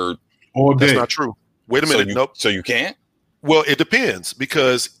N-word all day. That's not true. Wait a minute. Nope. So you can't? Well, it depends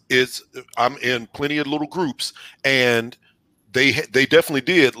because I'm in plenty of little groups, and they definitely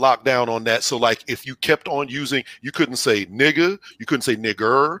did lock down on that. So like if you kept on using, you couldn't say nigga, you couldn't say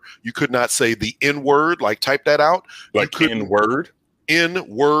nigger, you could not say the N-word, like type that out. Like N-word?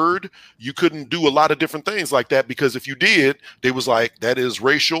 N-word. You couldn't do a lot of different things like that because if you did, they was like, that is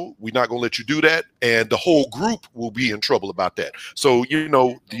racial. We're not going to let you do that. And the whole group will be in trouble about that. So,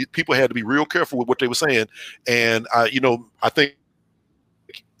 the people had to be real careful with what they were saying. And, I think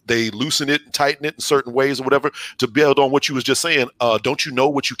they loosen it and tighten it in certain ways or whatever to build on what you was just saying. Don't you know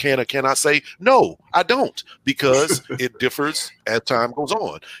what you can or cannot say? No, I don't, because it differs as time goes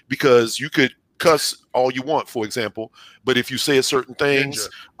on. Because you could cuss all you want, for example, but if you say certain things,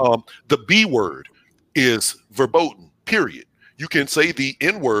 the B word is verboten, period. You can say the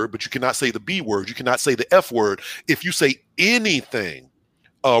N word, but you cannot say the B word. You cannot say the F word. If you say anything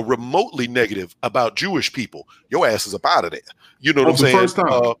remotely negative about Jewish people, your ass is up out of there. You know what I'm saying? First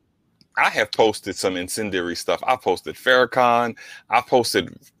time. I have posted some incendiary stuff. I posted Farrakhan. I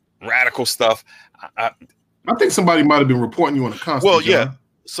posted radical stuff. I think somebody might have been reporting you on a constant. Well, yeah. John.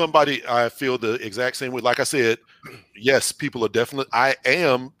 Somebody, I feel the exact same way. Like I said, yes, people are definitely, I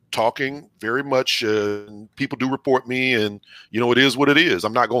am talking very much. People do report me, and it is what it is.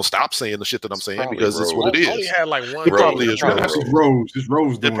 I'm not going to stop saying the shit that I'm saying because it's what it is. Only had like one. It probably is Rose. That's Rose. It's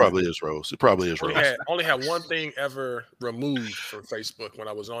Rose. It probably is Rose. It probably is Rose. Only had one thing ever removed from Facebook when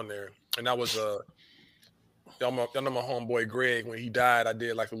I was on there, and that was y'all know my homeboy Greg. When he died, I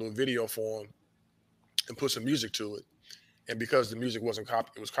did like a little video for him and put some music to it. And because the music wasn't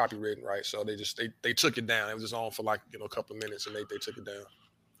it was copywritten, right? So they took it down. It was just on for like a couple of minutes, and they took it down.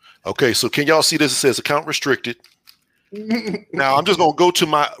 Okay, so can y'all see this? It says account restricted. Now I'm just gonna go to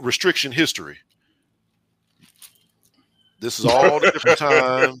my restriction history. This is all the different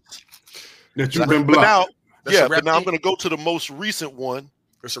times that you've been blocked. But now I'm gonna go to the most recent one.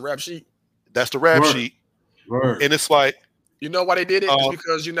 It's a rap sheet. That's the rap sheet. Word. And it's like, you know why they did it? It's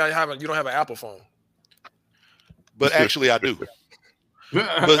because you don't have an Apple phone. But actually, I do.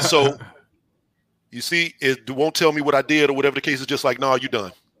 But so, you see, it won't tell me what I did or whatever the case is. Just like, no, you're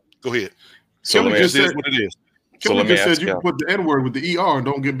done. Go ahead. So Kelly just said what it is. Kelly just said you can put the N-word with the ER and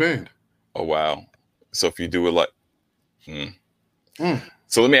don't get banned. Oh, wow. So if you do it like...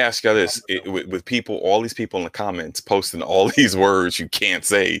 So let me ask you this. With people, all these people in the comments posting all these words you can't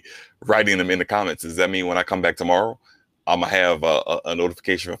say, writing them in the comments, does that mean when I come back tomorrow, I'm going to have a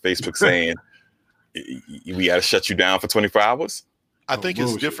notification from Facebook saying... we got to shut you down for 24 hours? I think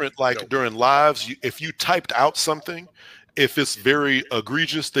it's different. Like during lives, if you typed out something If it's very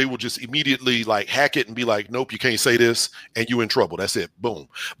egregious, they will just immediately like hack it and be like, nope, you can't say this, and you in trouble. That's it. Boom.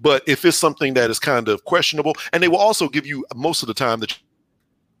 But if it's something that is kind of questionable, and they will also give you most of the time the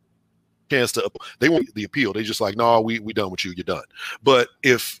chance to, they won't the appeal. They just like, no, we done with you. You're done. But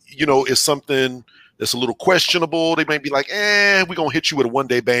if, you know, it's something that's a little questionable, they might be like, we're going to hit you with a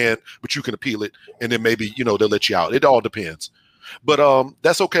 1-day ban, but you can appeal it. And then maybe, you know, they'll let you out. It all depends. But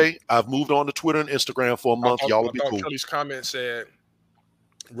that's okay. I've moved on to Twitter and Instagram for a month. Y'all will be cool. Kelly's comment said,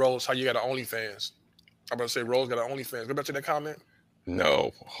 Rose, how you got an OnlyFans? I'm about to say Rose got an OnlyFans. Go back to that comment.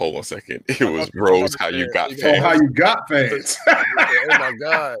 No, hold on a second. It was Rose, how you got fans. Oh, how you got fans. Oh my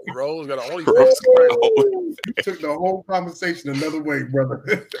God. Rose got an OnlyFans. You took the whole conversation another way,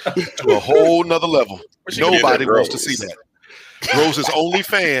 brother. To a whole nother level. Nobody wants to see that. Rose's only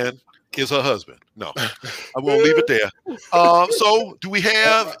fan is her husband. No, I'm going to leave it there. So do we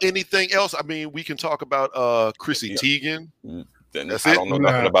have anything else? I mean, we can talk about Chrissy Teigen. That's I don't know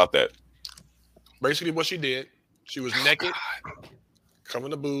nothing about that. Basically what she did, she was naked,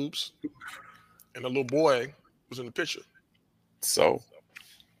 covering the boobs, and the little boy was in the picture. So?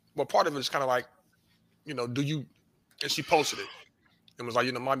 Well, part of it is kind of like, you know, and she posted it and was like,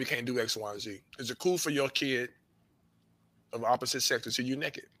 you know, Mom, you can't do X, Y, and Z. Is it cool for your kid of opposite sex to see you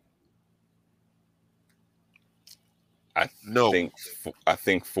naked? I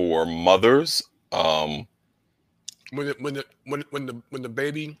think for mothers, when the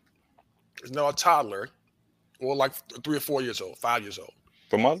baby is now a toddler, or like 3 or 4 years old, 5 years old.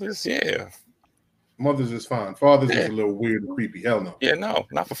 For mothers, yeah. Mothers is fine. Fathers is a little weird and creepy. Hell no. Yeah, no,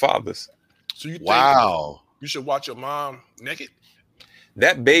 not for fathers. So you think you should watch your mom naked?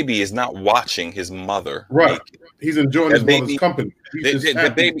 That baby is not watching his mother. Right. naked. He's enjoying his mother's company.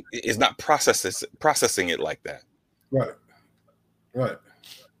 The baby is not processing it like that. Right. Right.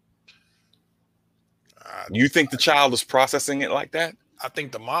 You think the child is processing it like that? I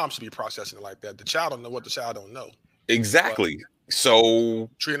think the mom should be processing it like that. The child don't know what the child don't know. Exactly. So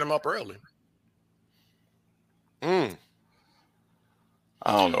treating them up early. I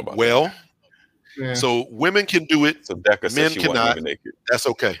don't know about that. Yeah. So women can do it. So Decca men said she cannot. wasn't even naked. That's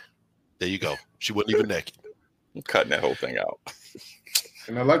okay. There you go. She wasn't even naked. I'm cutting that whole thing out.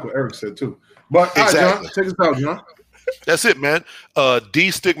 And I like what Eric said too. But exactly. All right, John, take us out, John. That's it, man.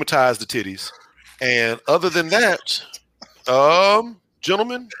 Destigmatize the titties. And other than that,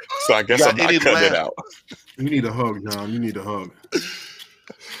 gentlemen. So I guess I'm not cutting it out. You need a hug, John. You need a hug.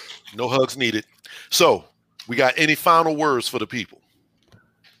 No hugs needed. So we got any final words for the people?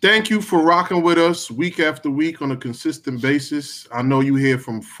 Thank you for rocking with us week after week on a consistent basis. I know you hear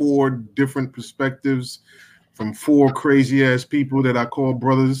from 4 different perspectives from 4 crazy ass people that I call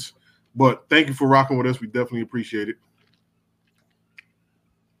brothers. But thank you for rocking with us. We definitely appreciate it.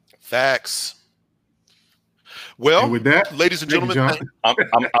 Facts. Well, and with that, ladies and gentlemen,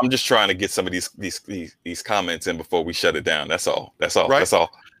 I'm just trying to get some of these comments in before we shut it down. That's all. Right? That's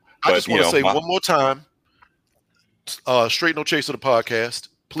all. I just want to say one more time, Straight No Chaser, the podcast.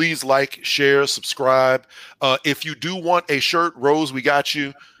 Please like, share, subscribe. If you do want a shirt, Rose, we got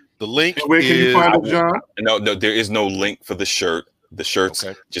you. The link Where can you find it, John? No, there is no link for the shirt. The shirts,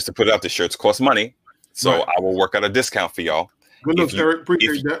 just to put it out, the shirts cost money. So right. I will work out a discount for y'all. Good luck, Eric.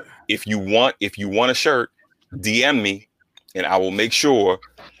 Appreciate that. If you want a shirt, DM me and I will make sure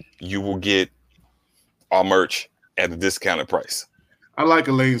you will get our merch at a discounted price. I like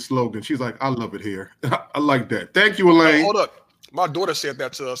Elaine's slogan. She's like, I love it here. I like that. Thank you, Elaine. Hold up. My daughter said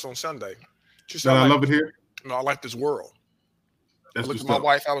that to us on Sunday. She said, I love it here? No, I like this world. That's I looked at my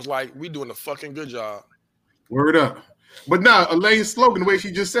wife. I was like, we doing a fucking good job. Word up. But now, Elaine's slogan, the way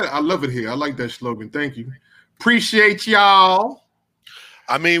she just said it, I love it here. I like that slogan. Thank you. Appreciate y'all.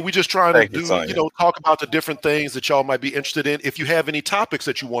 I mean, we just trying to do, talk about the different things that y'all might be interested in. If you have any topics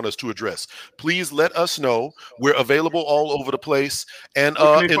that you want us to address, please let us know. We're available all over the place. And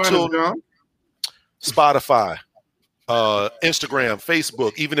until Spotify, Instagram,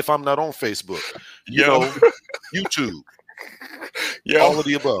 Facebook, even if I'm not on Facebook, YouTube, all of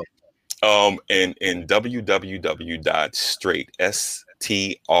the above. And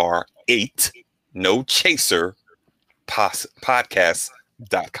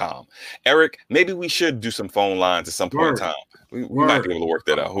www.straight8nochaserpodcast.com. Eric, maybe we should do some phone lines at some point in time. We might be able to work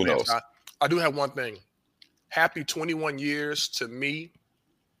that out. Who knows? I do have one thing. Happy 21 years to me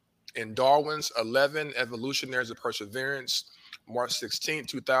in Darwin's 11 Evolutionaries of Perseverance. March 16,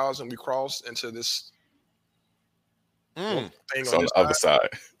 2000, we crossed into this thing it's on the other side.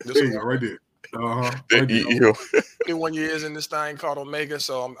 There you go, right there. 21 years in this thing called Omega,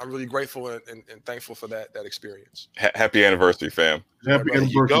 so I'm really grateful and thankful for that experience. Happy anniversary, fam. Happy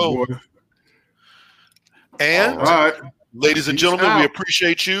anniversary, boy. And all right. Ladies and gentlemen, we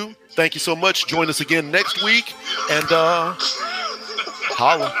appreciate you. Thank you so much. Join us again next week. And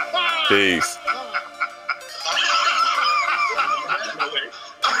holla. Peace.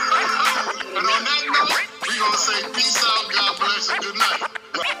 And on that note, we're going to say peace out, God bless, and good night.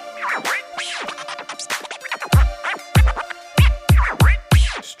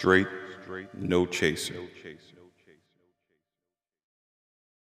 Straight, no chaser.